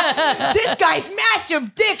 This guy's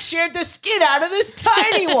massive dick shared the skin out of this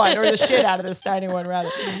tiny one, or the shit out of this tiny one, rather.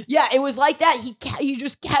 Yeah, it was like that. He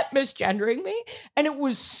just kept misgendering me. And it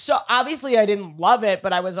was so, obviously I didn't love it,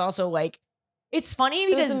 but I was also like, it's funny It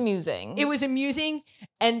because was amusing. it was amusing.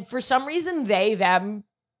 And for some reason, them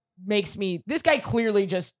makes me, this guy clearly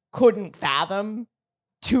just couldn't fathom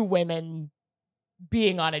 2 women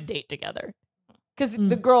being on a date together. Because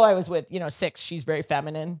the girl I was with, 6, she's very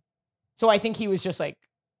feminine. So I think he was just like,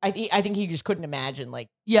 I think he just couldn't imagine. Like,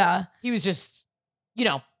 Yeah. he was just,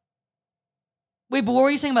 Wait, but what were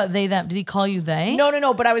you saying about they, them? Did he call you they?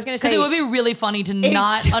 no. But I was going to Because say, it would be really funny to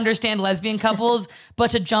not understand lesbian couples,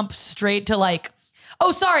 but to jump straight to like,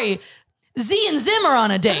 oh, sorry, Z and Zim are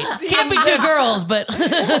on a date. Can't be 2 girls, but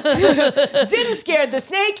Zim scared the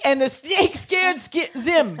snake and the snake scared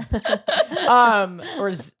Zim. Or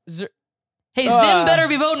hey, Zim better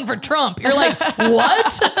be voting for Trump. You're like,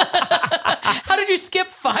 what? How did you skip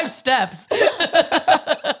 5 steps?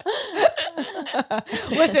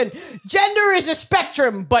 Listen, gender is a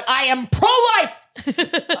spectrum, but I am pro-life.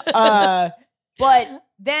 But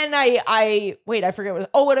then I forget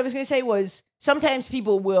what I was going to say was sometimes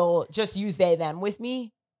people will just use they, them with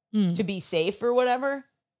me to be safe or whatever.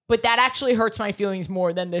 But that actually hurts my feelings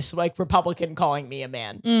more than this like Republican calling me a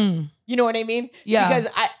man. You know what I mean? Yeah. Because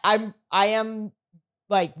I am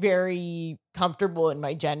like very comfortable in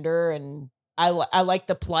my gender, and I like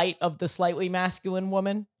the plight of the slightly masculine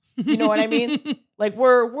woman. You know what I mean? Like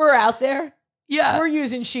we're out there. Yeah. We're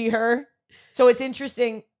using she, her. So it's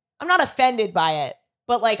interesting. I'm not offended by it,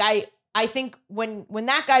 but like I think when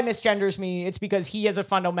that guy misgenders me, it's because he has a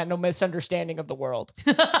fundamental misunderstanding of the world.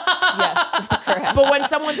 Yes, correct. But when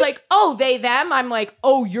someone's like, oh, they, them, I'm like,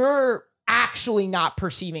 oh, you're actually not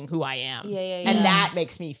perceiving who I am. Yeah. And that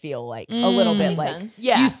makes me feel like a little bit Makes like, sense.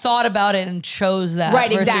 yeah. You thought about it and chose that. Right,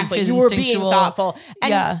 versus exactly. his You were being instinctual- thoughtful.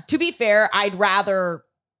 And Yeah. to be fair, I'd rather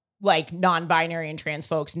like non-binary and trans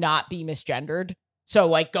folks not be misgendered. So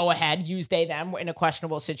like go ahead, use they, them in a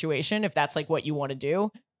questionable situation if that's like what you want to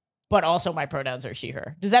do. But also my pronouns are she,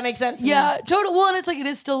 her. Does that make sense? Yeah, total. Well, and it's like, it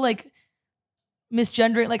is still like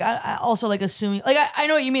misgendering. Like I also like assuming, like I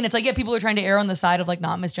know what you mean. It's like, yeah, people are trying to err on the side of like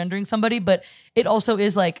not misgendering somebody, but it also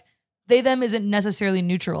is like they, them isn't necessarily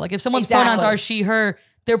neutral. Like if someone's pronouns Exactly. are she, her,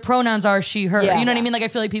 their pronouns are she, her. Yeah. You know what I mean? Like I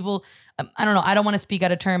feel like people, I don't know. I don't want to speak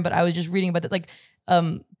out of turn, but I was just reading about that. Like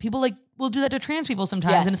people like will do that to trans people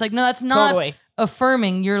sometimes. Yes. And it's like, no, that's not Totally.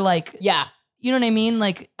 affirming. You're like, Yeah. you know what I mean?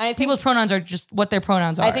 Like I think- people's pronouns are just what their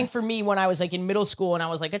pronouns are. I think for me, when I was like in middle school and I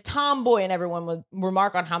was like a tomboy and everyone would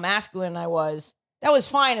remark on how masculine I was, that was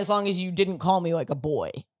fine as long as you didn't call me like a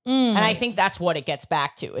boy. And I think that's what it gets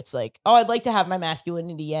back to. It's like, oh, I'd like to have my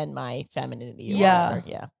masculinity and my femininity. Or Yeah. whatever.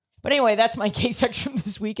 Yeah. But anyway, that's my gay section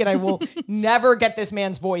this week, and I will never get this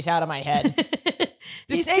man's voice out of my head.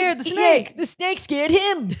 He scared the snake. The snake scared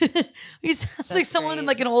him. He sounds like someone in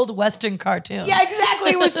like an old Western cartoon. Yeah,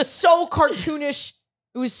 exactly. It was so cartoonish.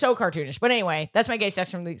 It was so cartoonish. But anyway, that's my gay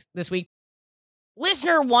section this week.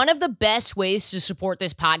 Listener, one of the best ways to support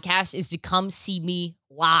this podcast is to come see me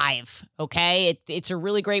live, okay? It's a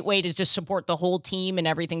really great way to just support the whole team and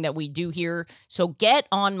everything that we do here. So get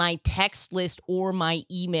on my text list or my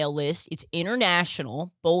email list. It's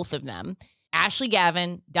international, both of them.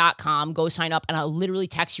 AshleyGavin.com. Go sign up, and I'll literally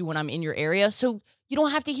text you when I'm in your area. So you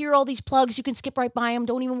don't have to hear all these plugs. You can skip right by them.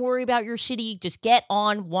 Don't even worry about your city. Just get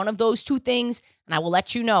on one of those two things, and I will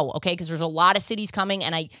let you know, okay? Because there's a lot of cities coming,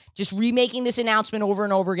 and I just remaking this announcement over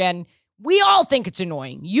and over again. We all think it's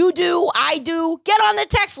annoying. You do. I do. Get on the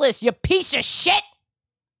text list, you piece of shit.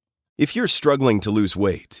 If you're struggling to lose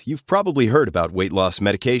weight, you've probably heard about weight loss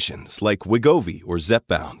medications like Wegovy or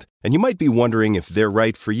Zepbound, and you might be wondering if they're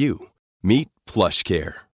right for you. Meet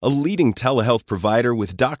PlushCare, a leading telehealth provider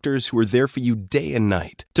with doctors who are there for you day and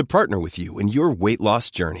night to partner with you in your weight loss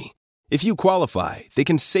journey. If you qualify, they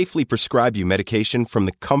can safely prescribe you medication from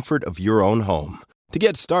the comfort of your own home. To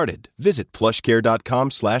get started, visit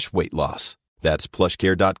plushcare.com/weightloss. That's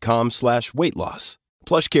plushcare.com/weightloss.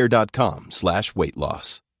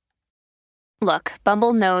 plushcare.com/weightloss. Look,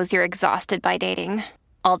 Bumble knows you're exhausted by dating.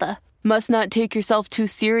 All the must not take yourself too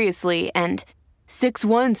seriously and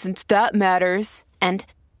 6'1" since that matters. And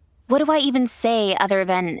what do I even say other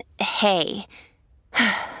than hey?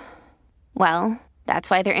 Well, that's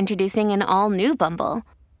why they're introducing an all-new Bumble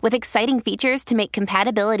with exciting features to make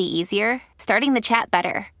compatibility easier, starting the chat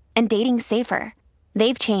better, and dating safer.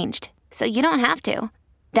 They've changed, so you don't have to.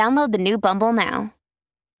 Download the new Bumble now.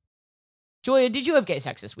 Julia, did you have gay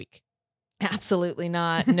sex this week? Absolutely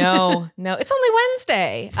not. No. It's only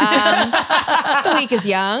Wednesday. The week is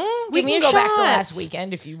young. We Give me can a go back to shot. last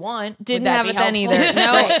weekend if you want. Would Didn't that have be it then helpful? either.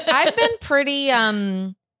 No, Right.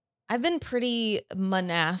 I've been pretty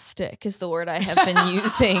monastic is the word I have been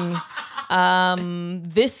using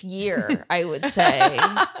this year, I would say.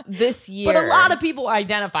 This year. But a lot of people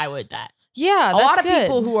identify with that. Yeah, A that's lot of good.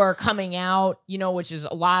 people who are coming out, which is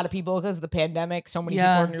a lot of people because of the pandemic. So many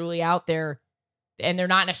Yeah. people are newly out there and they're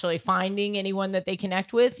not necessarily finding anyone that they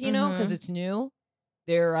connect with, because it's new.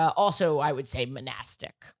 They're also, I would say,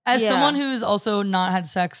 monastic. As Yeah. someone who's also not had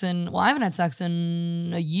sex I haven't had sex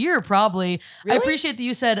in a year probably. Really? I appreciate that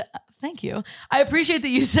you said, thank you. I appreciate that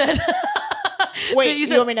you said, Wait, that you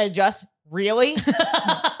want me to adjust? Really?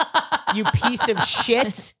 You piece of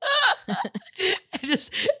shit.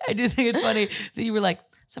 I do think it's funny that you were like,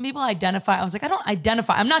 some people identify. I was like, I don't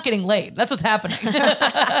identify. I'm not getting laid. That's what's happening.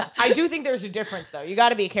 I do think there's a difference, though. You got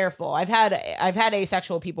to be careful. I've had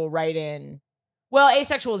asexual people write in. Well,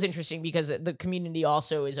 asexual is interesting because the community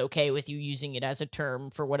also is okay with you using it as a term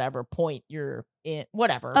for whatever point you're in.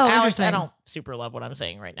 Whatever. Oh, Alex, interesting. I don't super love what I'm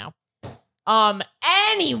saying right now.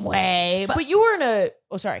 Anyway, but you were in a.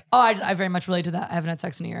 Oh, sorry. Oh, I very much relate to that. I haven't had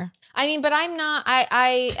sex in a year. I mean, but I'm not.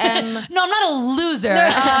 I am. No, I'm not a loser.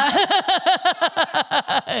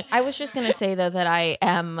 I was just gonna say though that I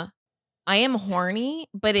am horny,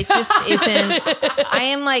 but it just isn't. I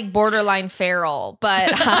am like borderline feral,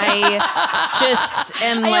 but I just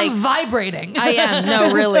am I like am vibrating. I am.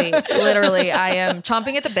 No, really, literally, I am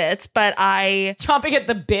chomping at the bits. But Chomping at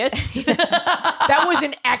the bits. That was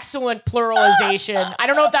an excellent pluralization. I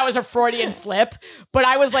don't know if that was a Freudian slip, but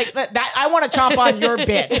I was like, that I want to chomp on your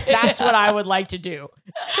bits. That's what I would like to do.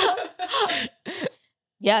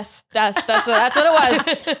 Yes, that's what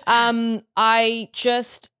it was. I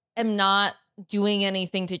just am not doing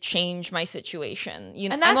anything to change my situation. You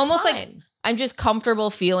know, And that's I'm almost like fine. I'm just comfortable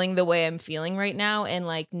feeling the way I'm feeling right now and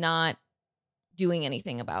like not doing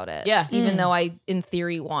anything about it. Yeah. Even though I in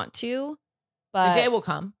theory want to. But The day will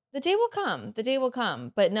come. the day will come. The day will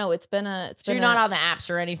come. But no, it's been So you're not on the apps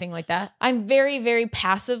or anything like that? I'm very, very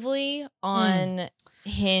passively on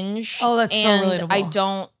Hinge. Oh, that's so and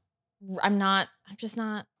relatable. I'm just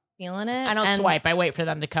not feeling it. I don't And swipe. I wait for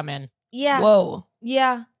them to come in. Yeah. Whoa.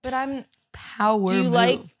 Yeah. But Power do you move.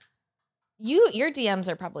 like your DMs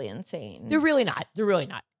are probably insane. They're really not. They're really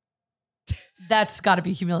not. That's got to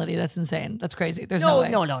be humility. That's insane. That's crazy. There's no way.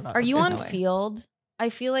 No. Are you There's on no way. Field? I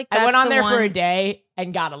feel like that's I went on the there one. for a day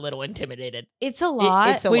and got a little intimidated. It's a lot.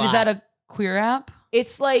 It's a Wait, lot. is that a queer app?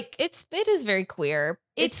 It's like it is very queer.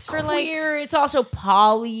 it's for queer. It's also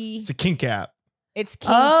poly. It's a kink app. It's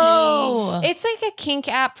kinky. Oh. It's like a kink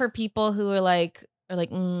app for people who are like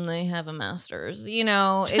they have a master's. You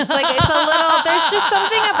know, it's like it's a little. There's just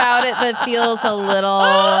something about it that feels a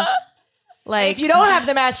little like If you don't have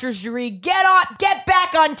the master's degree, get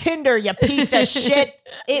back on Tinder, you piece of shit.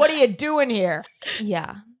 What are you doing here?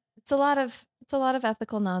 Yeah, it's a lot of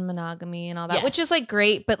ethical non-monogamy and all that, which Yes. is like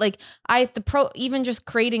great. But like even just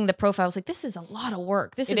creating the profile, I was like, this is a lot of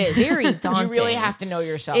work. This It is is. very daunting. You really have to know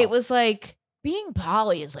yourself. It was like being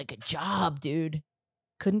poly is like a job, dude.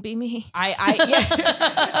 couldn't be me.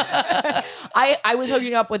 I was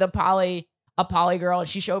hooking up with a poly girl and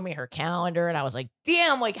she showed me her calendar and I was like,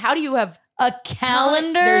 damn, like how do you have A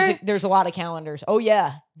calendar? There's a lot of calendars. Oh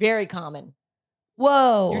yeah, very common.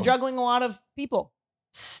 Whoa. You're juggling a lot of people.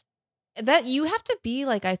 that you have to be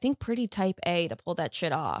like, I think, pretty type A to pull that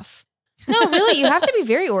shit off. No, really, you have to be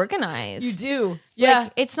very organized. You do.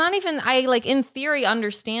 Like, it's not even, I like in theory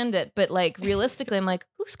understand it, but like realistically, I'm like,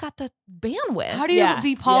 who's got the bandwidth? How do you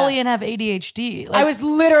be poly and have ADHD? I was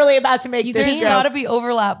literally about to make this There's joke. got to be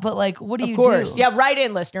overlap, but like, what do you Of course. do? Yeah, write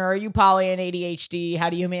in, listener. Are you poly and ADHD?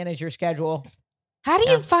 How do you manage your schedule? How do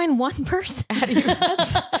you find one person?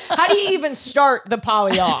 How do you even start the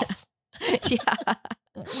poly off? Yeah.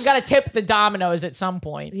 We got to tip the dominoes at some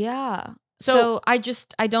point. Yeah. So I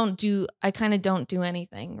kind of don't do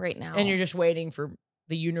anything right now. And you're just waiting for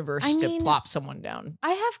the universe to plop someone down.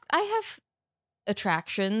 I have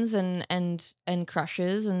attractions and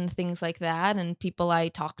crushes and things like that and people I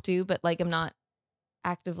talk to, but like I'm not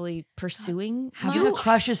actively pursuing. Having a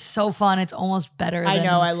crush is so fun. It's almost better. I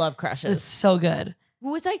know. I love crushes. It's so good.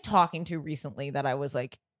 Who was I talking to recently that I was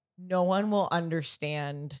like, no one will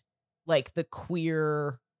understand like the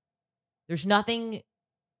queer. There's nothing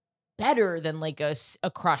better than like a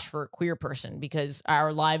crush for a queer person because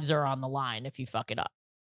our lives are on the line if you fuck it up.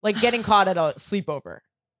 Like getting caught at a sleepover.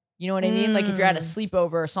 You know what I mean? Like if you're at a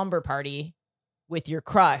sleepover or slumber party with your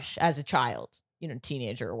crush as a child, you know,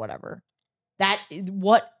 teenager or whatever.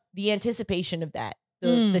 What the anticipation of that,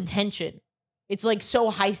 the tension. It's like so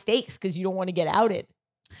high stakes because you don't want to get outed.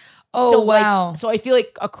 Oh, so, wow. Like, so I feel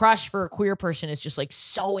like a crush for a queer person is just like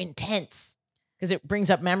so intense because it brings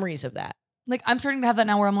up memories of that. Like I'm starting to have that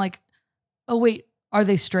now where I'm like, oh wait, are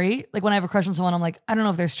they straight? Like when I have a crush on someone, I'm like, I don't know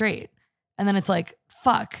if they're straight. And then it's like,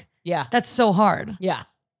 fuck. Yeah. That's so hard. Yeah.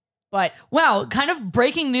 But wow, kind of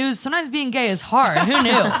breaking news. Sometimes being gay is hard. Who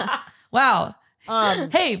knew? Wow.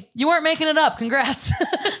 Hey, you weren't making it up. Congrats.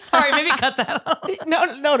 Sorry, maybe cut that out.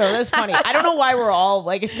 No, that's funny. I don't know why we're all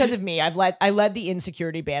like, it's because of me. I led the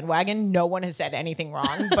insecurity bandwagon. No one has said anything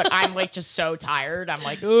wrong, but I'm like just so tired. I'm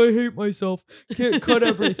like, oh, I hate myself. Can't cut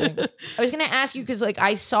everything. I was gonna ask you because like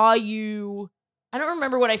I saw you. I don't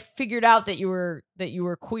remember what I figured out that you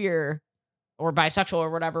were queer or bisexual or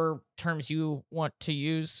whatever terms you want to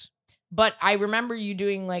use. But I remember you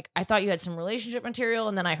doing like, I thought you had some relationship material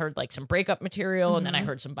and then I heard like some breakup material and then I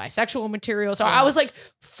heard some bisexual material. So I was like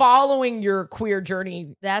following your queer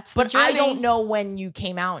journey. That's but I don't know when you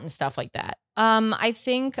came out and stuff like that. I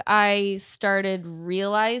think I started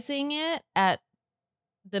realizing it at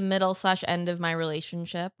the middle/end of my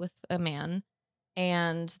relationship with a man.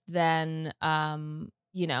 And then,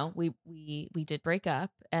 you know, we did break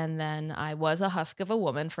up and then I was a husk of a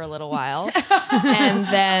woman for a little while. And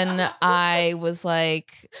then I was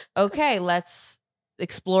like, okay, let's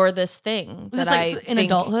explore this thing. Was this like in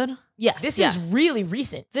adulthood? Yes. This is really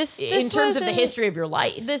recent. This in terms of the history of your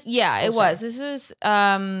life. It was. This is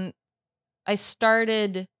I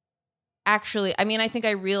started actually, I mean, I think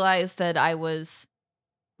I realized that I was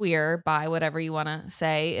queer, bi, whatever you want to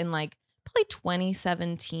say, in like probably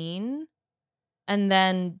 2017. And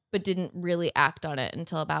then, but didn't really act on it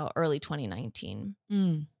until about early 2019.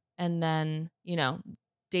 And then, you know,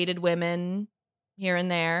 dated women here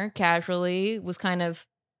and there casually, was kind of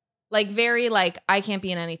like very like, I can't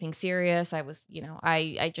be in anything serious. I was, you know,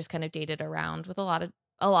 I just kind of dated around with a lot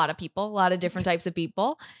of people, a lot of different types of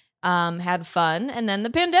people, had fun. And then the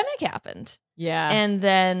pandemic happened. Yeah. And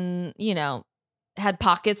then, you know, had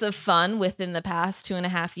pockets of fun within the past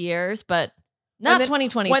 2.5 years, but not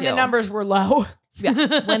 2022. When the numbers were low.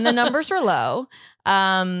 Yeah. When the numbers were low.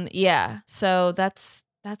 Yeah. So that's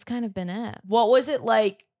kind of been it. What was it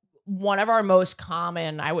like? One of our most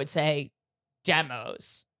common, I would say,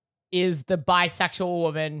 demos is the bisexual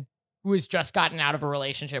woman who has just gotten out of a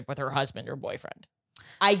relationship with her husband or boyfriend.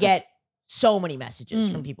 I get so many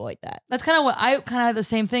messages from people like that. That's kind of what I kind of had the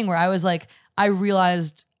same thing where I was like, I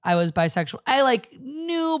realized I was bisexual. I like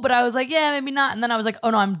knew, but I was like, yeah, maybe not. And then I was like, oh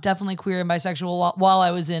no, I'm definitely queer and bisexual while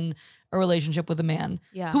I was in a relationship with a man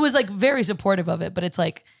who was like very supportive of it. But it's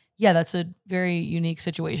like, yeah, that's a very unique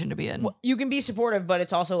situation to be in. Well, you can be supportive, but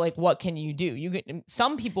it's also like, what can you do? You can,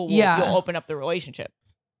 some people will you'll open up the relationship,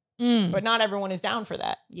 but not everyone is down for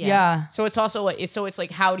that. Yeah. So it's also like, it's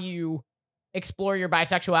like, how do you explore your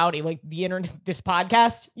bisexuality? Like the internet, this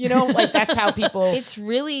podcast, you know, like that's how people. It's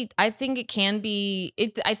really, I think it can be,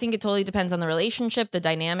 I think it totally depends on the relationship, the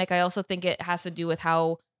dynamic. I also think it has to do with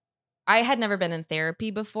how, I had never been in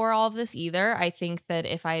therapy before all of this either. I think that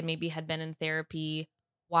if I maybe had been in therapy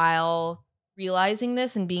while realizing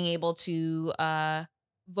this and being able to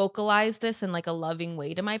vocalize this in like a loving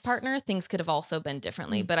way to my partner, things could have also been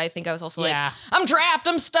differently. But I think I was also like, I'm trapped,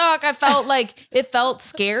 I'm stuck. I felt like it felt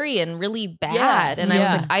scary and really bad. And I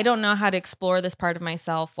was like, I don't know how to explore this part of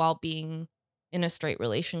myself while being in a straight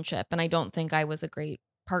relationship. And I don't think I was a great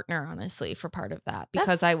partner, honestly, for part of that,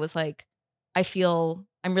 because I was like, I feel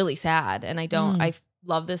I'm really sad and I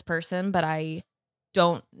love this person, but I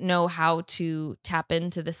don't know how to tap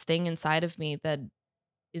into this thing inside of me that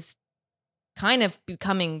is kind of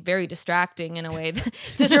becoming very distracting in a way.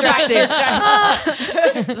 Distracted.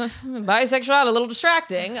 Bisexual, a little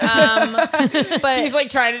distracting. But he's like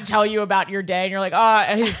trying to tell you about your day and you're like,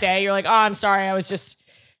 his day. You're like, I'm sorry. I was just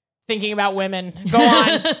thinking about women. Go on.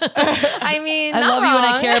 I mean, I love you and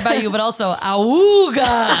I care about you, but also, awooga.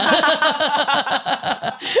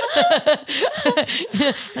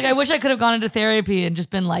 Like, I wish I could have gone into therapy and just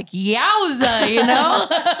been like, yowza, you know?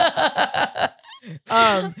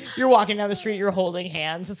 You're walking down the street, you're holding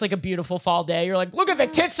hands. It's like a beautiful fall day. You're like, look at the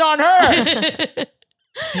tits on her.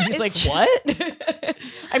 And he's like, what?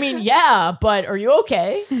 I mean, yeah, but are you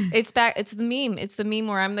okay? it's back. It's the meme. It's the meme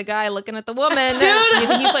where I'm the guy looking at the woman. And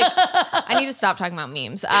he's like, I need to stop talking about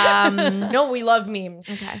memes. No, we love memes.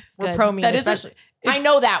 Okay, We're good. pro meme, especially. I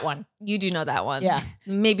know that one. You do know that one. Yeah.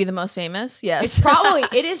 Maybe the most famous. Yes.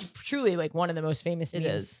 It is truly like one of the most famous memes. It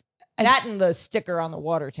is. That and the sticker on the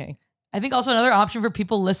water tank. I think also another option for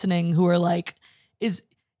people listening who are like, is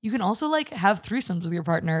you can also like have threesomes with your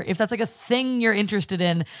partner if that's like a thing you're interested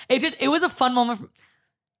in. It was a fun moment.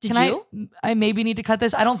 I maybe need to cut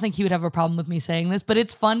this. I don't think he would have a problem with me saying this, but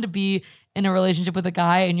it's fun to be in a relationship with a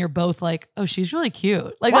guy and you're both like, oh, she's really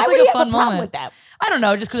cute. Like, Why that's would like he a fun have a problem moment. with that? I don't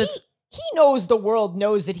know, just because He knows the world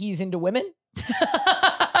knows that he's into women.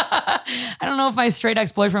 I don't know if my straight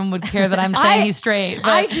ex-boyfriend would care that I'm saying he's straight.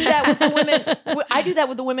 But I do that with the women. I do that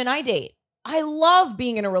with the women I date. I love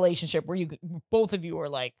being in a relationship where both of you are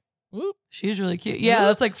like, whoop. She's really cute. Yeah,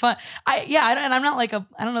 that's like fun. And I'm not like I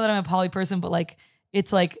don't know that I'm a poly person, but like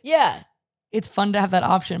it's like Yeah. it's fun to have that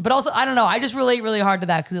option. But also I don't know. I just relate really hard to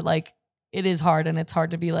that because it is hard and it's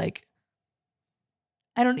hard to be like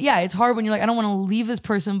it's hard when you're like I don't want to leave this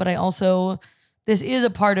person, but I also this is a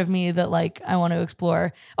part of me that like I want to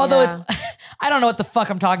explore. Although it's I don't know what the fuck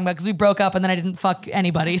I'm talking about because we broke up and then I didn't fuck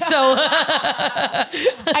anybody. So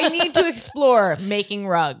I need to explore making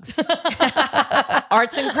rugs,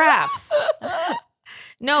 arts and crafts.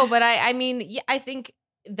 No, but I mean, yeah, I think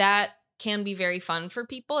that can be very fun for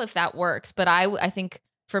people if that works. But I think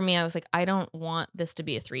for me, I was like, I don't want this to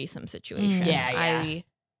be a threesome situation. Yeah.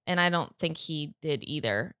 And I don't think he did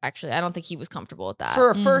either. Actually, I don't think he was comfortable with that. For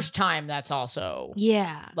a first time, that's also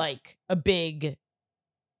like a big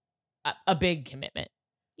commitment.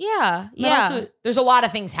 Yeah. also, There's a lot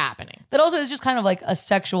of things happening. that also is just kind of like a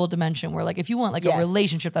sexual dimension where like if you want like a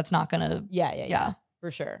relationship that's not gonna Yeah. For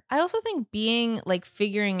sure. I also think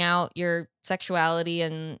figuring out your sexuality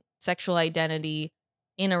and sexual identity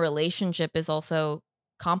in a relationship is also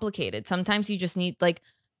complicated. Sometimes you just need to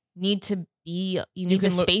be, you need the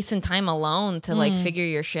space and time alone to like figure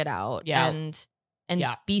your shit out and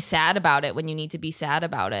be sad about it when you need to be sad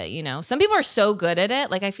about it. You know, some people are so good at it.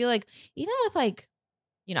 Like, I feel like even with like,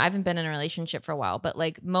 you know, I haven't been in a relationship for a while, but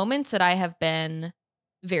like moments that I have been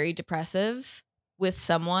very depressive with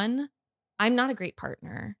someone, I'm not a great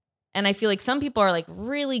partner. And I feel like some people are like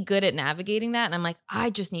really good at navigating that. And I'm like, I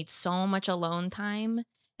just need so much alone time.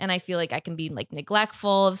 And I feel like I can be like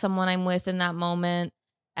neglectful of someone I'm with in that moment.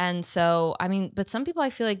 And so, I mean, but some people I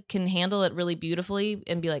feel like can handle it really beautifully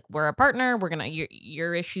and be like, we're a partner. We're going to,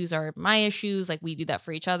 your issues are my issues. Like we do that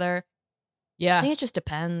for each other. Yeah. I think it just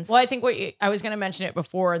depends. Well, I think I was going to mention it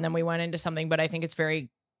before and then we went into something, but I think it's very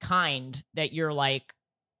kind that you're like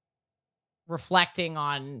reflecting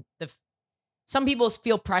on some people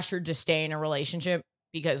feel pressured to stay in a relationship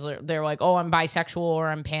because they're like, oh, I'm bisexual or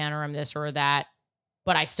I'm pan or I'm this or that,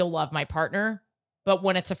 but I still love my partner. But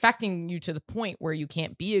when it's affecting you to the point where you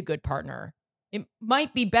can't be a good partner, it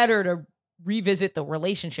might be better to revisit the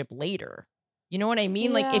relationship later. You know what I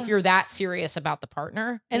mean? Like if you're that serious about the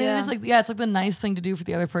partner. And it is like, it's like the nice thing to do for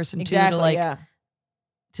the other person too. Exactly,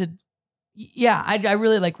 To like, I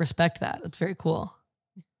really like respect that. That's very cool.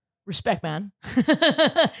 Respect, man.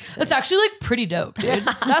 That's actually like pretty dope, dude.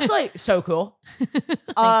 That's like so cool.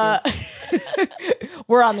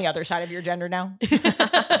 We're on the other side of your gender now.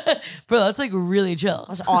 Bro, that's like really chill.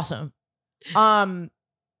 That's awesome. The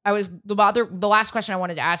last question I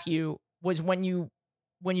wanted to ask you was when you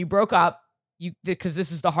broke up, because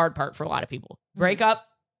this is the hard part for a lot of people. Break up,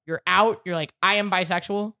 you're out, you're like, I am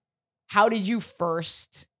bisexual. How did you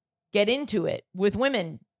first get into it with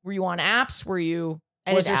women? Were you on apps?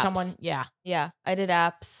 Was there someone? Yeah. Yeah, I did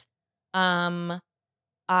apps. The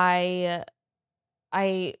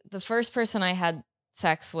first person I had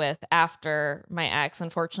sex with after my ex,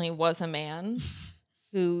 unfortunately, was a man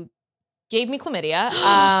who gave me chlamydia.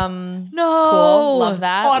 No. Cool. Love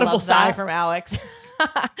that. Audible Love sigh that. from Alex.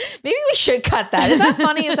 Maybe we should cut that. Is that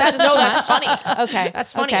funny? Is that just No, too that's much? funny. Okay.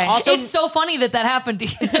 That's funny. Okay. Also, It's so funny that happened to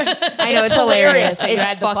you. I know, it's it's hilarious. hilarious that you It's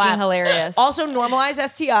had the fucking clap. hilarious. also normalize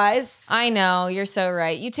STIs. I know, you're so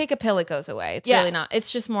right. You take a pill, it goes away. It's Yeah. really not.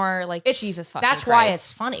 It's just more like Jesus fucking That's why Christ.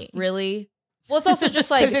 it's funny. Really? Well, it's also just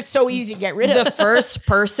like Because it's so easy to get rid of. the first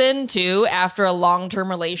person too after a long-term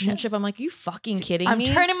relationship. I'm like, you fucking kidding I'm me?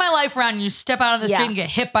 turning my life around and you step out on the street Yeah. and get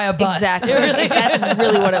hit by a bus. Exactly. That's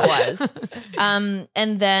really what it was.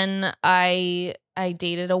 And then I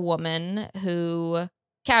dated a woman who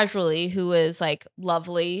was like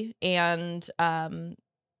lovely and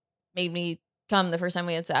made me come the first time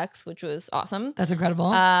we had sex, which was awesome. That's incredible.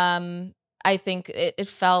 I think it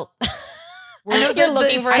felt I know you're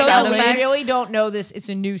looking for a so sound we effect. really don't know this. It's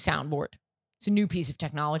a new soundboard. It's a new piece of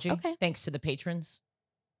technology. Okay. Thanks to the patrons.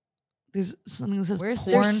 There's something that says Where's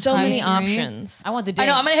the- porn There's so many times 3. options. I want the I ding.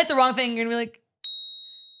 know. I'm gonna hit the wrong thing. You're gonna be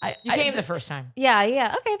like, You came the first time.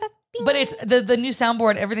 Yeah. Okay. but it's the new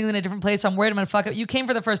soundboard. Everything's in a different place, so I'm worried I'm gonna fuck up. You came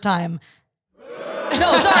for the first time.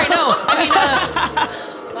 No, sorry, no. I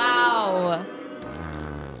mean, Wow.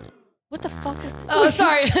 What the fuck is? oh,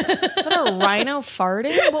 sorry. Is that a rhino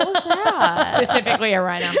farting? What was that? Specifically a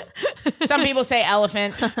rhino. Some people say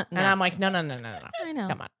elephant, and I'm like, no. I know.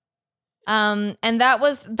 Come on. And that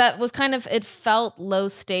was kind of, it felt low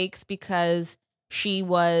stakes because she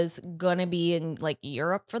was gonna be in like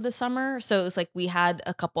Europe for the summer. So it was like we had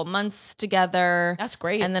a couple months together. That's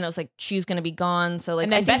great. And then it was like she's gonna be gone. So like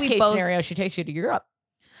and then I think best we case both scenario, she takes you to Europe.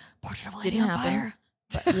 Portrait of a lady didn't on happen. fire.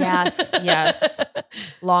 Yes.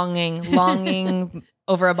 Longing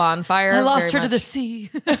over a bonfire. I lost very her to the much. sea.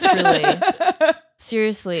 Truly.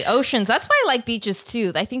 Seriously. Oceans. That's why I like beaches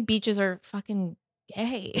too. I think beaches are fucking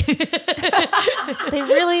gay. They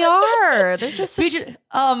really are. They're just such- Beach,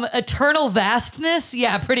 eternal vastness.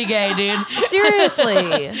 Yeah, pretty gay, dude.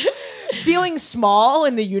 seriously. Feeling small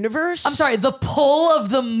in the universe. I'm sorry. The pull of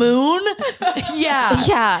the moon. Yeah.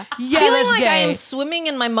 Yeah. Yeah, Feeling that's like I gay. am swimming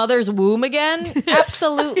in my mother's womb again.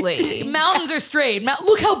 Absolutely. Mountains are straight.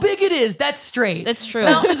 Look how big it is. That's straight. That's true.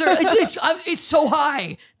 Mountains are. It's so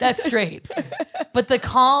high. That's straight. But the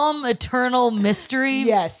calm, eternal mystery.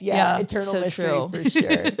 Yes, yeah. Eternal So mystery true. for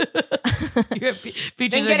sure. Beaches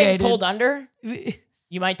Then are getting gay, pulled dude. under,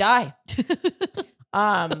 you might die.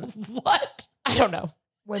 What? I don't know.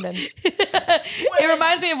 Women. It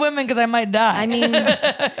reminds me of women because I might die. I mean,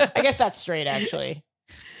 I guess that's straight, actually.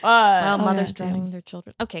 well, Oh, mothers yeah, drowning their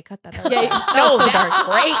children. Okay, cut that. Yeah, That no, was so that's dark.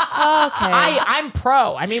 great. Okay. I'm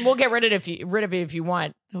pro. I mean, we'll get rid of it if you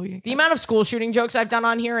want. Oh, yeah. The amount of school shooting jokes I've done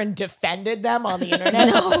on here and defended them on the internet.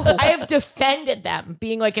 No. I have defended them,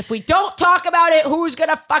 being like, if we don't talk about it, who's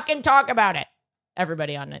gonna fucking talk about it?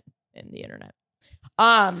 Everybody on it in the internet.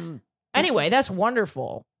 Anyway, that's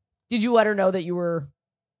wonderful. Did you let her know that you were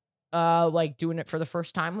like doing it for the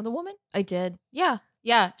first time with a woman? I did. Yeah.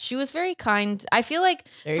 Yeah. She was very kind. I feel like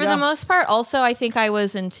There you for go. the most part, also, I think I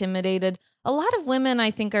was intimidated. A lot of women,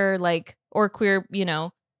 I think, are like, or queer,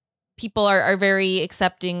 people are very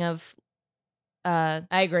accepting of I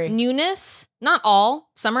agree. newness. Not all.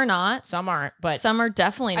 Some are not. Some aren't, but Some are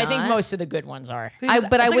definitely not. I think most of the good ones are. but I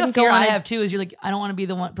It's like wouldn't a fear go on I a- have too. Is you're like, I don't want to be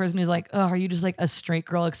the one person who's like, oh, are you just like a straight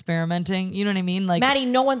girl experimenting? You know what I mean? Like, Maddie,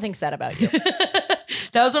 no one thinks that about you.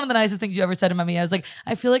 that was one of the nicest things you ever said about me. I was like,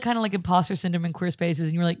 I feel like kind of like imposter syndrome in queer spaces,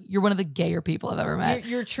 and you're like, you're one of the gayer people I've ever met.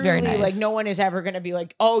 You're Very truly nice. like, no one is ever going to be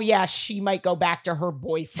like, oh yeah, she might go back to her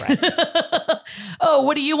boyfriend. Oh,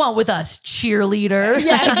 what do you want with us, cheerleader?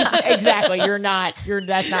 Yeah, exactly.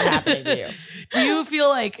 That's not happening to you. Do you feel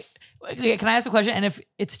like? Okay, can I ask a question? And if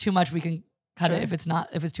it's too much, we can cut Sure. it.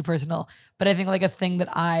 If it's too personal. But I think like a thing that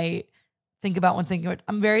I think about when thinking about,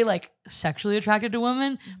 I'm very like sexually attracted to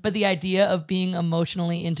women, but the idea of being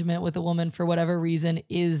emotionally intimate with a woman for whatever reason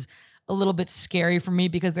is a little bit scary for me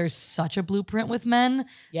because there's such a blueprint with men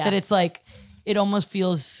Yeah. that it's like it almost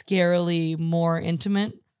feels scarily more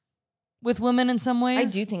intimate with women in some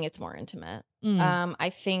ways. I do think it's more intimate. Mm. I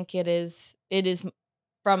think it is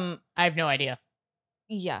from, I have no idea,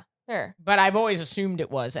 yeah, fair. but I've always assumed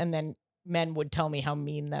it was, and then men would tell me how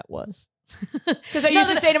mean that was. Because I No, used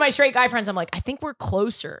to that- say to my straight guy friends, I'm like, I think we're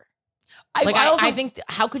closer. I also I think,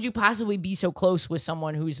 how could you possibly be so close with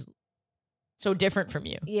someone who's so different from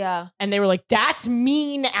you? Yeah. And they were like, that's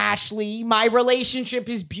mean, Ashley. My relationship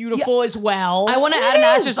is beautiful as well. I want to It add an is.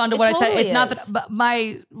 asterisk onto It what I said. totally It's not is. that but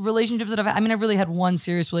my relationships that I've had, I mean, I've really had one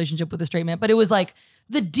serious relationship with a straight man, but it was like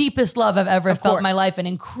the deepest love I've ever felt in my course. life and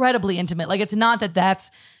incredibly intimate. Like it's not that that's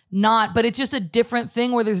not, but it's just a different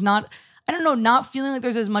thing where there's not, I don't know, not feeling like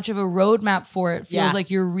there's as much of a roadmap for it. Feels Yeah.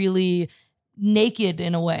 like you're really naked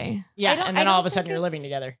in a way. yeah, I don't- and I then all don't of a sudden think you're living it's-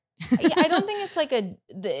 together. I don't think it's like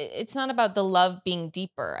it's not about the love being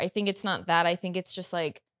deeper. I think it's not that. I think it's just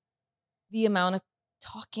like the amount of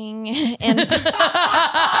talking and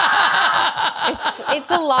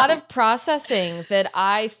it's a lot of processing that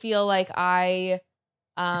I feel like it's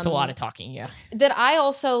a lot of talking, yeah. That I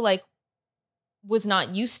also like was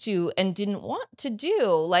not used to and didn't want to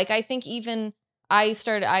do. Like I think even I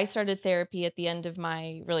started therapy at the end of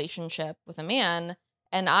my relationship with a man,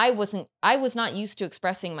 and I was not used to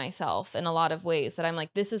expressing myself in a lot of ways that I'm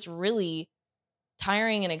like, this is really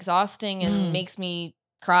tiring and exhausting and makes me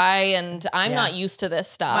cry, and I'm not used to this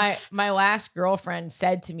stuff. My last girlfriend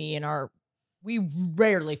said to me we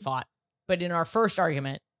rarely fought, but in our first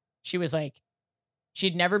argument, she was like,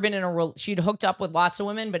 she'd never been she'd hooked up with lots of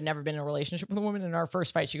women, but never been in a relationship with a woman. In our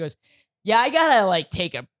first fight, she goes, yeah, I gotta like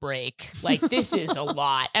take a break. Like this is a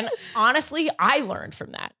lot. And honestly, I learned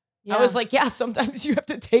from that. Yeah. I was like, yeah, sometimes you have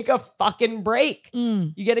to take a fucking break.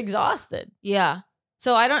 You get exhausted. Yeah.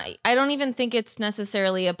 So I don't even think it's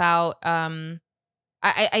necessarily about,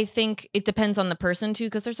 I think it depends on the person too,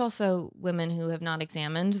 because there's also women who have not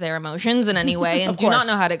examined their emotions in any way and do not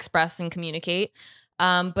know how to express and communicate.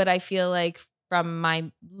 But I feel like from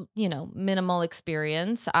my, minimal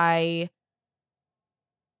experience,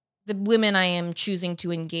 the women I am choosing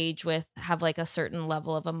to engage with have like a certain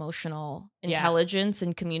level of emotional intelligence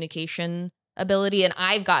and communication ability. And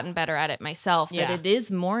I've gotten better at it myself, that it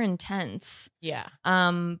is more intense. Yeah.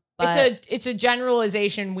 But it's a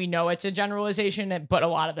generalization. We know it's a generalization, but a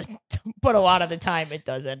lot of the time it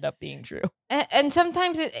does end up being true. and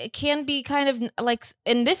sometimes it can be kind of like,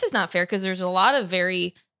 and this is not fair because there's a lot of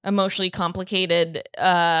very emotionally complicated,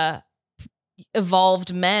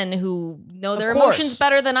 evolved men who know their emotions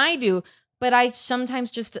better than I do. But I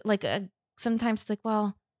sometimes just like, sometimes like,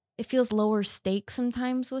 well, it feels lower stakes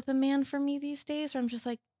sometimes with a man for me these days, where I'm just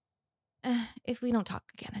like, if we don't talk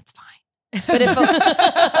again, it's fine. But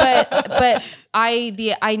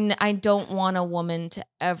I don't want a woman to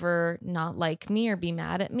ever not like me or be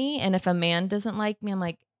mad at me. And if a man doesn't like me, I'm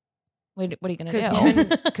like, wait, what are you gonna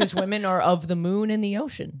do? Because women are of the moon and the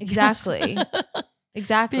ocean. Exactly.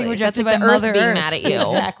 Exactly. Being That's rejected like the by earth Mother being Earth. mad at you.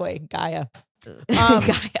 Exactly. Gaia. Gaia.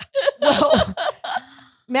 Well,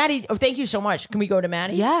 Maddie, thank you so much. Can we go to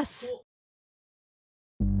Maddie? Yes.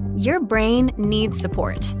 Your brain needs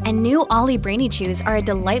support, and new Ollie Brainy Chews are a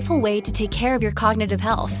delightful way to take care of your cognitive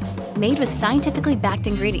health. Made with scientifically backed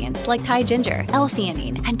ingredients like Thai ginger,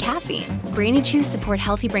 L-theanine, and caffeine, Brainy Chews support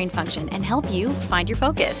healthy brain function and help you find your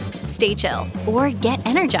focus, stay chill, or get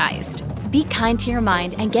energized. Be kind to your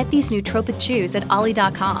mind and get these nootropic chews at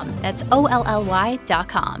ollie.com. That's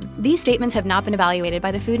OLLY.com. These statements have not been evaluated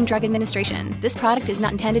by the Food and Drug Administration. This product is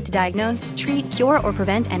not intended to diagnose, treat, cure, or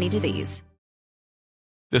prevent any disease.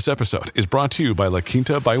 This episode is brought to you by La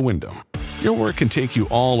Quinta by Wyndham. Your work can take you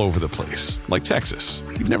all over the place, like Texas.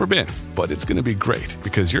 You've never been, but it's going to be great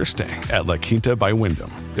because you're staying at La Quinta by Wyndham.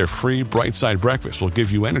 Their free Bright Side breakfast will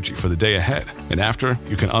give you energy for the day ahead. And after,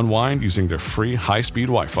 you can unwind using their free high-speed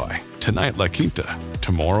Wi-Fi. Tonight, La Quinta.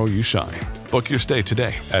 Tomorrow, you shine. Book your stay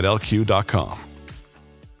today at LQ.com.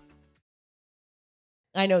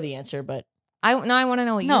 I know the answer, but I want to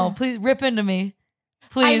know what you No, please rip into me.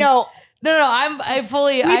 Please. I know. No, I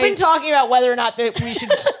fully. We've been talking about whether or not that we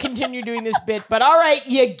should continue doing this bit, but all right,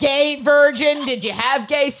 you gay virgin, did you have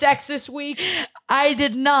gay sex this week? I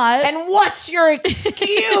did not. And what's your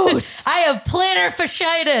excuse? I have plantar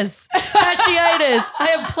fasciitis. Fasciitis. I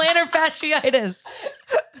have plantar fasciitis.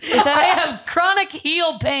 I have chronic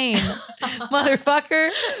heel pain,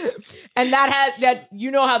 motherfucker. And that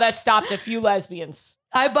you know how that stopped a few lesbians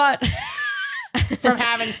I bought. from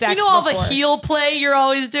having sex. You know all before. the heel play you're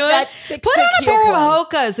always doing? That sick, Put sick on a heel pair play. of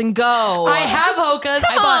Hokas and go. I have Hokas.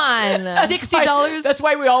 I bought on. $60. That's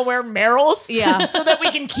why we all wear Merrills. Yeah. So that we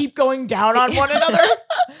can keep going down on one another.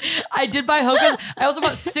 I did buy Hokas. I also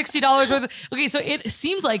bought $60 worth of. Okay, so it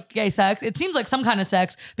seems like gay sex. It seems like some kind of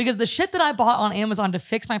sex because the shit that I bought on Amazon to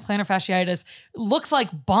fix my plantar fasciitis looks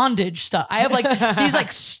like bondage stuff. I have like these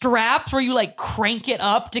like straps where you like crank it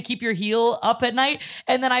up to keep your heel up at night.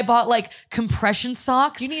 And then I bought like compression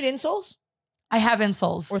socks. Do you need insoles? I have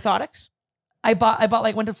insoles. Orthotics? I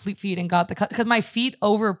went to Fleet Feet and got the because my feet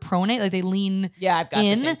over pronate, like they lean Yeah, I've got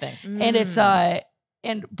in, the same thing. and it's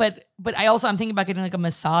but I'm thinking about getting like a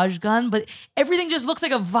massage gun, but everything just looks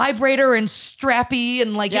like a vibrator and strappy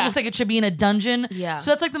and like it Yeah. looks like it should be in a dungeon. Yeah.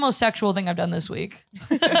 So that's like the most sexual thing I've done this week.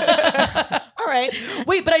 All right.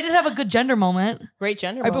 Wait, but I did have a good gender moment Great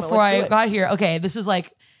gender right moment. before Let's do I it. got here. Okay, this is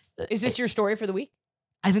like Is this your story for the week?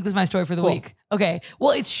 I think this is my story for the Cool. week. Okay,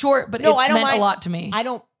 well it's short, but No, it I don't meant mind. a lot to me. I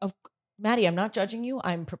don't. Maddie, I'm not judging you.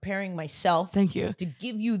 I'm preparing myself Thank you. to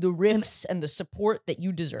give you the riffs and the support that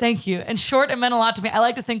you deserve. Thank you. And short, it meant a lot to me. I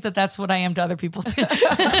like to think that that's what I am to other people too.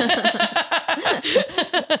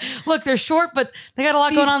 Look, they're short, but they got a lot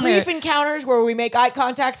These going on there. brief encounters where we make eye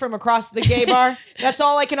contact from across the gay bar. That's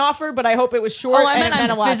all I can offer, but I hope it was short. Oh, I and meant it meant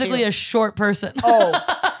a I'm lot to physically you. a short person. Oh,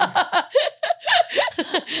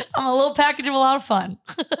 I'm a little package of a lot of fun.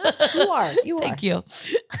 you are. You are. Thank you.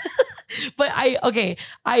 But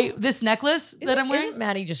this necklace that I'm wearing. Isn't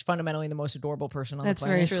Maddie just fundamentally the most adorable person on That's the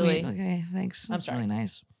very planet? sweet. Okay, thanks. I'm That's sorry. really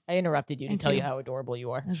nice. I interrupted you to Thank tell you you. how adorable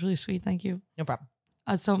you are. That's really sweet. Thank you. No problem.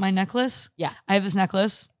 So my necklace. Yeah. I have this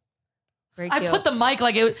necklace. Very I cute. put the mic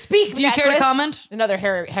like it. Speak. Do you care to necklace. comment? Another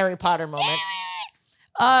Harry Potter moment.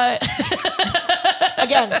 Uh,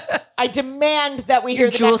 Again, I demand that we Your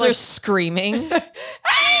hear the jewels are necklace. screaming.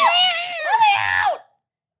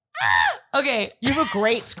 okay. You have a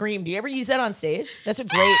great scream. Do you ever use that on stage? That's a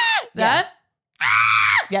great. That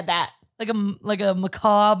Yeah, that. like a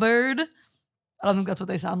macaw bird. I don't think that's what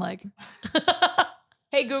they sound like.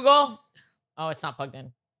 Hey, Google. Oh, it's not plugged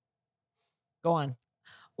in. Go on.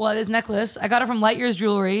 Well, this necklace, I got it from Light Years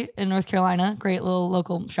Jewelry in North Carolina. Great little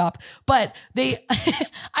local shop. But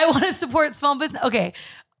I want to support small business. Okay.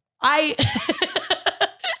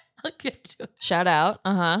 I'll get to it. Shout out.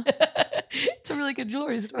 Uh-huh. It's a really good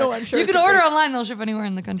jewelry store. No, I'm sure you it's can a order great- online. They'll ship anywhere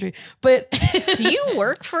in the country. But Do you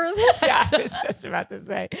work for this? Yeah, I was just about to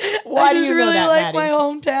say. Why I do just you really know that, like Maddie? my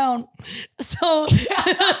hometown. So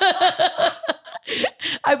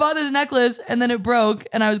I bought this necklace and then it broke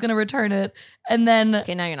and I was gonna return it. And then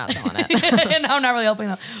Okay, now you're not selling it. and I'm not really helping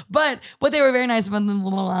them. But what they were very nice about them,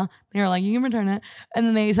 blah, blah, blah. They were like, you can return it. And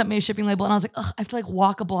then they sent me a shipping label and I was like, ugh, I have to like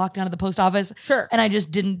walk a block down to the post office. Sure. And I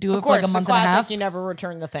just didn't do it Of for like course, a month the and a classic, half. you never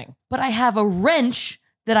return the thing. But I have a wrench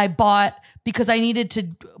that I bought because I needed to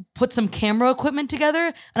put some camera equipment together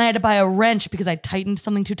and I had to buy a wrench because I tightened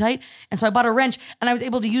something too tight. And so I bought a wrench and I was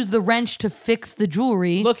able to use the wrench to fix the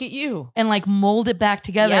jewelry Look at you. and like mold it back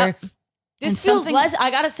together. Yep. This And feels something- I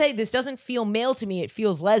gotta say, this doesn't feel male to me. It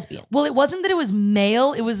feels lesbian. Well, it wasn't that it was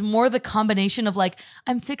male. It was more the combination of like,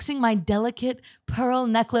 I'm fixing my delicate pearl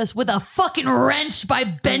necklace with a fucking wrench by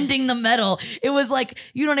bending the metal. It was like,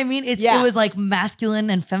 you know what I mean? It was like masculine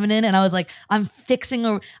and feminine. And I was like, I'm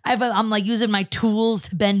I'm like using my tools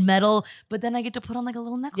to bend metal, but then I get to put on like a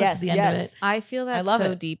little necklace at the end of it. I feel that love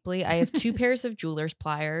so it. deeply. I have 2 pairs of jeweler's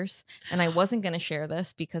pliers, and I wasn't going to share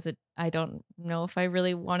this because I don't know if I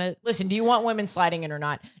really want to. Listen, do you want women sliding in or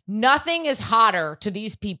not? Nothing is hotter to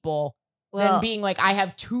these people Well- than being like, I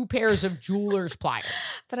have 2 pairs of jeweler's pliers.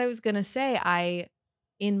 But I was going to say,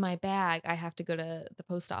 in my bag, I have to go to the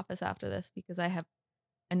post office after this because I have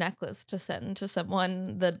a necklace to send to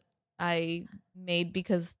someone that I made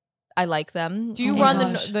because I like them. Do you Oh my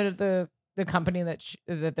run gosh. the company that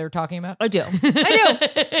they're talking about? I do. I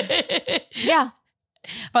do. Yeah.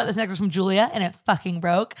 Bought this necklace from Julia and it fucking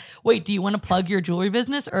broke. Wait, do you want to plug your jewelry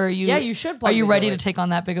business or are you? Yeah, you should. Are plug you the ready jewelry. to take on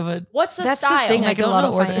that big of a? What's the That's style? the thing. I Making a don't lot know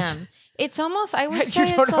of if I orders. am. It's almost, I would You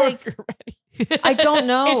say don't it's know like, if you're ready. I don't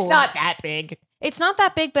know. It's not that big. It's not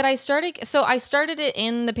that big, but I started it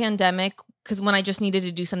in the pandemic because when I just needed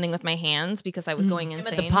to do something with my hands because I was going I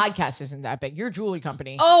insane. meant the podcast isn't that big. Your jewelry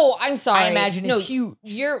company. Oh, I'm sorry. I imagine no, it's huge.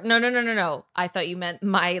 No. I thought you meant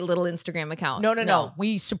my little Instagram account. No.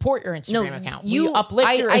 We support your Instagram account. We You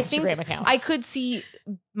uplift your I Instagram think account. I could see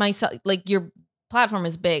myself like your platform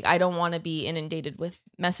is big. I don't want to be inundated with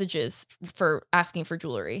messages for asking for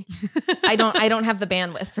jewelry. I don't have the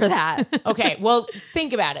bandwidth for that. Okay, well,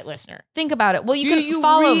 think about it, listener. Think about it. Well, you Do can you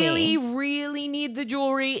follow really, me. really need the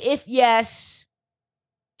jewelry? If yes,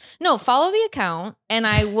 No, follow the account and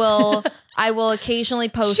I will occasionally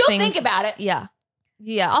post she'll things. think about it. Yeah.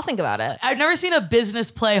 Yeah, I'll think about it. I've never seen a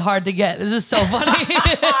business play hard to get. This is so funny.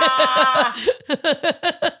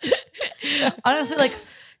 Honestly, like,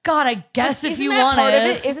 God, I guess if Isn't you that want part it.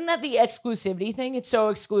 of it, isn't that the exclusivity thing? It's so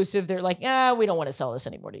exclusive. They're like, we don't want to sell this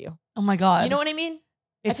anymore to you. Oh my God. You know what I mean?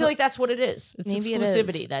 I It's feel a- like that's what it is. It's Maybe it is.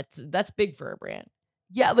 exclusivity. That's big for a brand.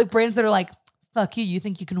 Yeah, like brands that are like, fuck you, you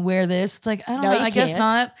think you can wear this? It's like, I don't No, know, you I guess can't.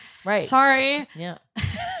 not. Right. Sorry. Yeah.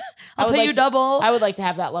 I'll would pay like you to- double. I would like to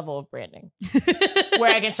have that level of branding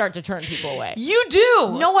where I can start to turn people away. You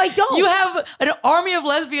do. No, I don't. You have an army of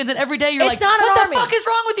lesbians, and every day you're It's like, not an "What army. the fuck is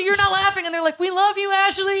wrong with you? You're not laughing." And they're like, "We love you,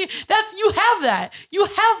 Ashley." You have that. You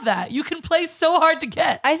have that. You can play so hard to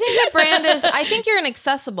get. I think the brand is I think you're an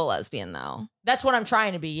accessible lesbian though, That's what I'm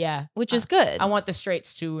trying to be. Yeah. which is good. I want the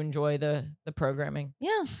straights to enjoy the programming. yeah.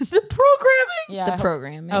 The programming, Yeah. The I hope-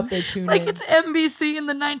 programming. I hope they tune like in. it's NBC in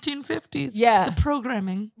the 1950s. Yeah. the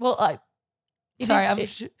programming. Well, Sorry, I'm.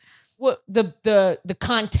 what the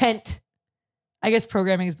content I guess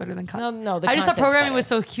programming is better than content. No, I just thought content's programming better. was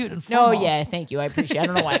so cute and No, formal. yeah, thank you. I appreciate it. I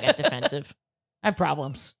don't know why I got defensive. I have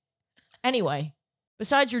problems. Anyway,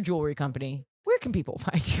 besides your jewelry company, where can people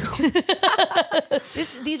find you?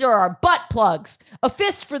 These are our butt plugs. A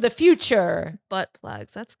fist for the future. Butt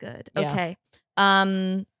plugs. That's good. Yeah. Okay.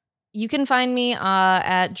 You can find me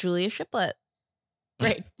at Julia Shiplet.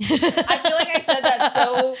 Great. I feel like I said that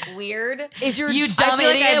so weird. Is your You I dumb feel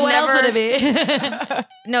like idiot. I've What else would never- it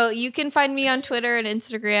be? No, you can find me on Twitter and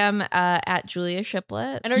Instagram at Julia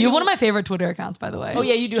Shiplet. And are You have one of my favorite Twitter accounts, by the way. Oh,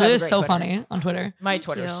 yeah, you do have a Julia's great so Twitter. funny on Twitter. My Thank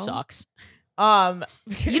Twitter you. sucks.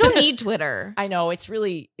 You don't need Twitter. I know it's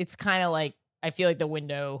kind of like I feel like the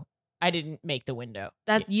window. I didn't make the window.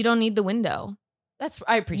 That you don't need the window.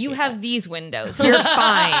 I appreciate. You have that. these windows. You're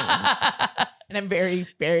fine. And I'm very,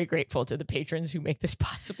 very grateful to the patrons who make this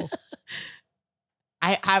possible.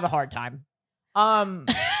 I have a hard time.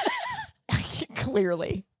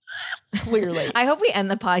 Clearly. I hope we end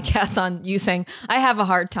the podcast on you saying, I have a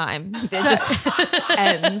hard time. It just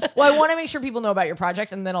ends. Well, I want to make sure people know about your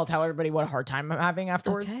projects, and then I'll tell everybody what a hard time I'm having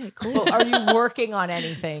afterwards. Okay, cool. But are you working on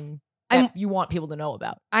anything that you want people to know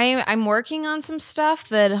about? I'm working on some stuff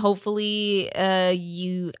that hopefully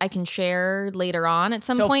I can share later on at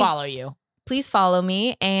some So point. follow you. Please follow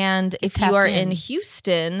me. And if tapped you are in. in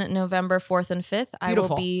Houston, November 4th and 5th, I will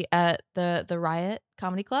Beautiful. be at the Riot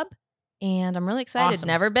Comedy Club. And I'm really excited. Awesome.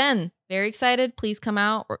 Never been. Very excited. Please come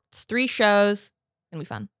out. It's 3 shows. It's going to be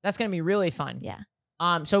fun. That's going to be really fun. Yeah.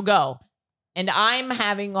 So go. And I'm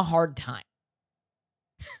having a hard time.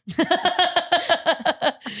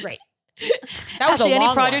 Great. That was Actually, a any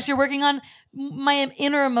long projects you're working on? My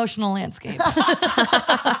inner emotional landscape. one.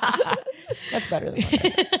 That's better than what I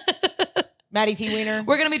said. Maddie T. Wiener.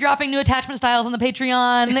 We're gonna be dropping new attachment styles on the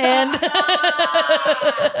Patreon, and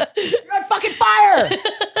You're on fucking fire.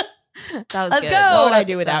 That was Let's good. go. What would I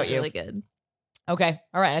do That without was you? really good. Okay.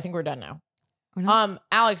 All right. I think we're done now. We're not?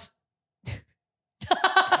 Alex.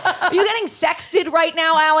 Are you getting sexted right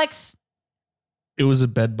now, Alex? It was a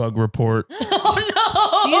bed bug report. oh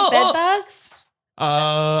no! Do you have bed bugs?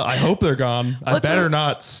 I hope they're gone. I What's better the-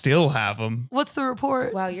 not still have them. What's the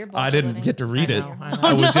report? Wow, you're I didn't bubbling. get to read I it. know, I know.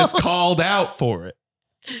 I was just no. called out for it.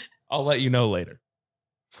 I'll let you know later.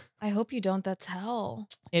 I hope you don't. That's hell.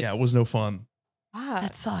 Yeah, it was no fun. Wow.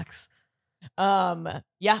 That sucks.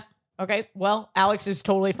 Yeah. Okay. Well, Alex is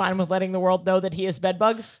totally fine with letting the world know that he has bed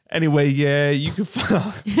bugs. Anyway, yeah, you can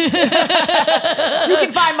find. You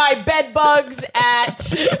can find my bed bugs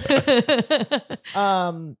at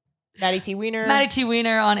Maddie T. Wiener. Maddie T.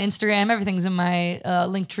 Wiener on Instagram. Everything's in my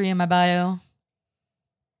link tree in my bio.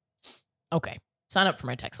 Okay. Sign up for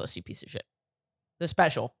my text list, you piece of shit. The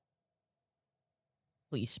special.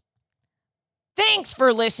 Please. Thanks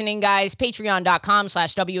for listening, guys.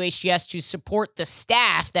 Patreon.com/WHGS to support the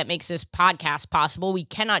staff that makes this podcast possible. We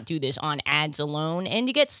cannot do this on ads alone. And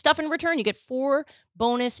you get stuff in return. You get 4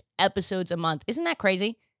 bonus episodes a month. Isn't that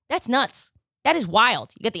crazy? That's nuts. That is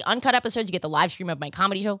wild. You get the uncut episodes. You get the live stream of my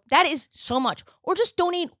comedy show. That is so much. Or just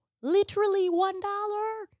donate literally $1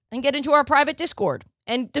 and get into our private Discord.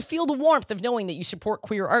 And to feel the warmth of knowing that you support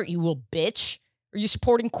queer art, you little bitch. Are you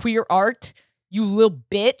supporting queer art? You little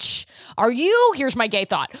bitch. Here's my gay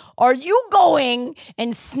thought. Are you going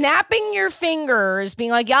and snapping your fingers, being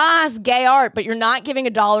like, it's gay art, but you're not giving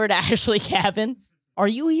 $1 to Ashley Gavin? Are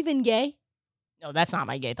you even gay? No, that's not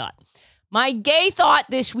my gay thought. My gay thought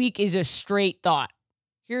this week is a straight thought.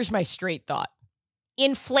 Here's my straight thought.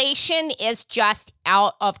 Inflation is just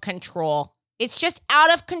out of control. It's just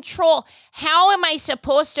out of control. How am I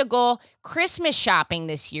supposed to go Christmas shopping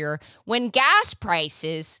this year when gas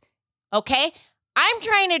prices... Okay, I'm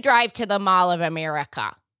trying to drive to the Mall of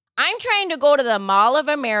America. I'm trying to go to the Mall of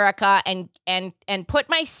America and put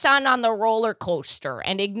my son on the roller coaster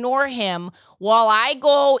and ignore him while I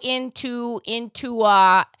go into an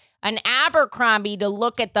Abercrombie to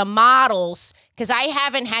look at the models because I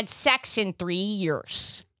haven't had sex in 3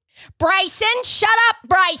 years. Bryson, shut up,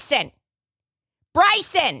 Bryson.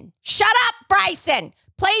 Bryson, shut up, Bryson.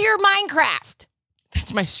 Play your Minecraft.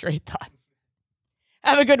 That's my straight thought.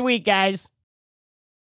 Have a good week, guys.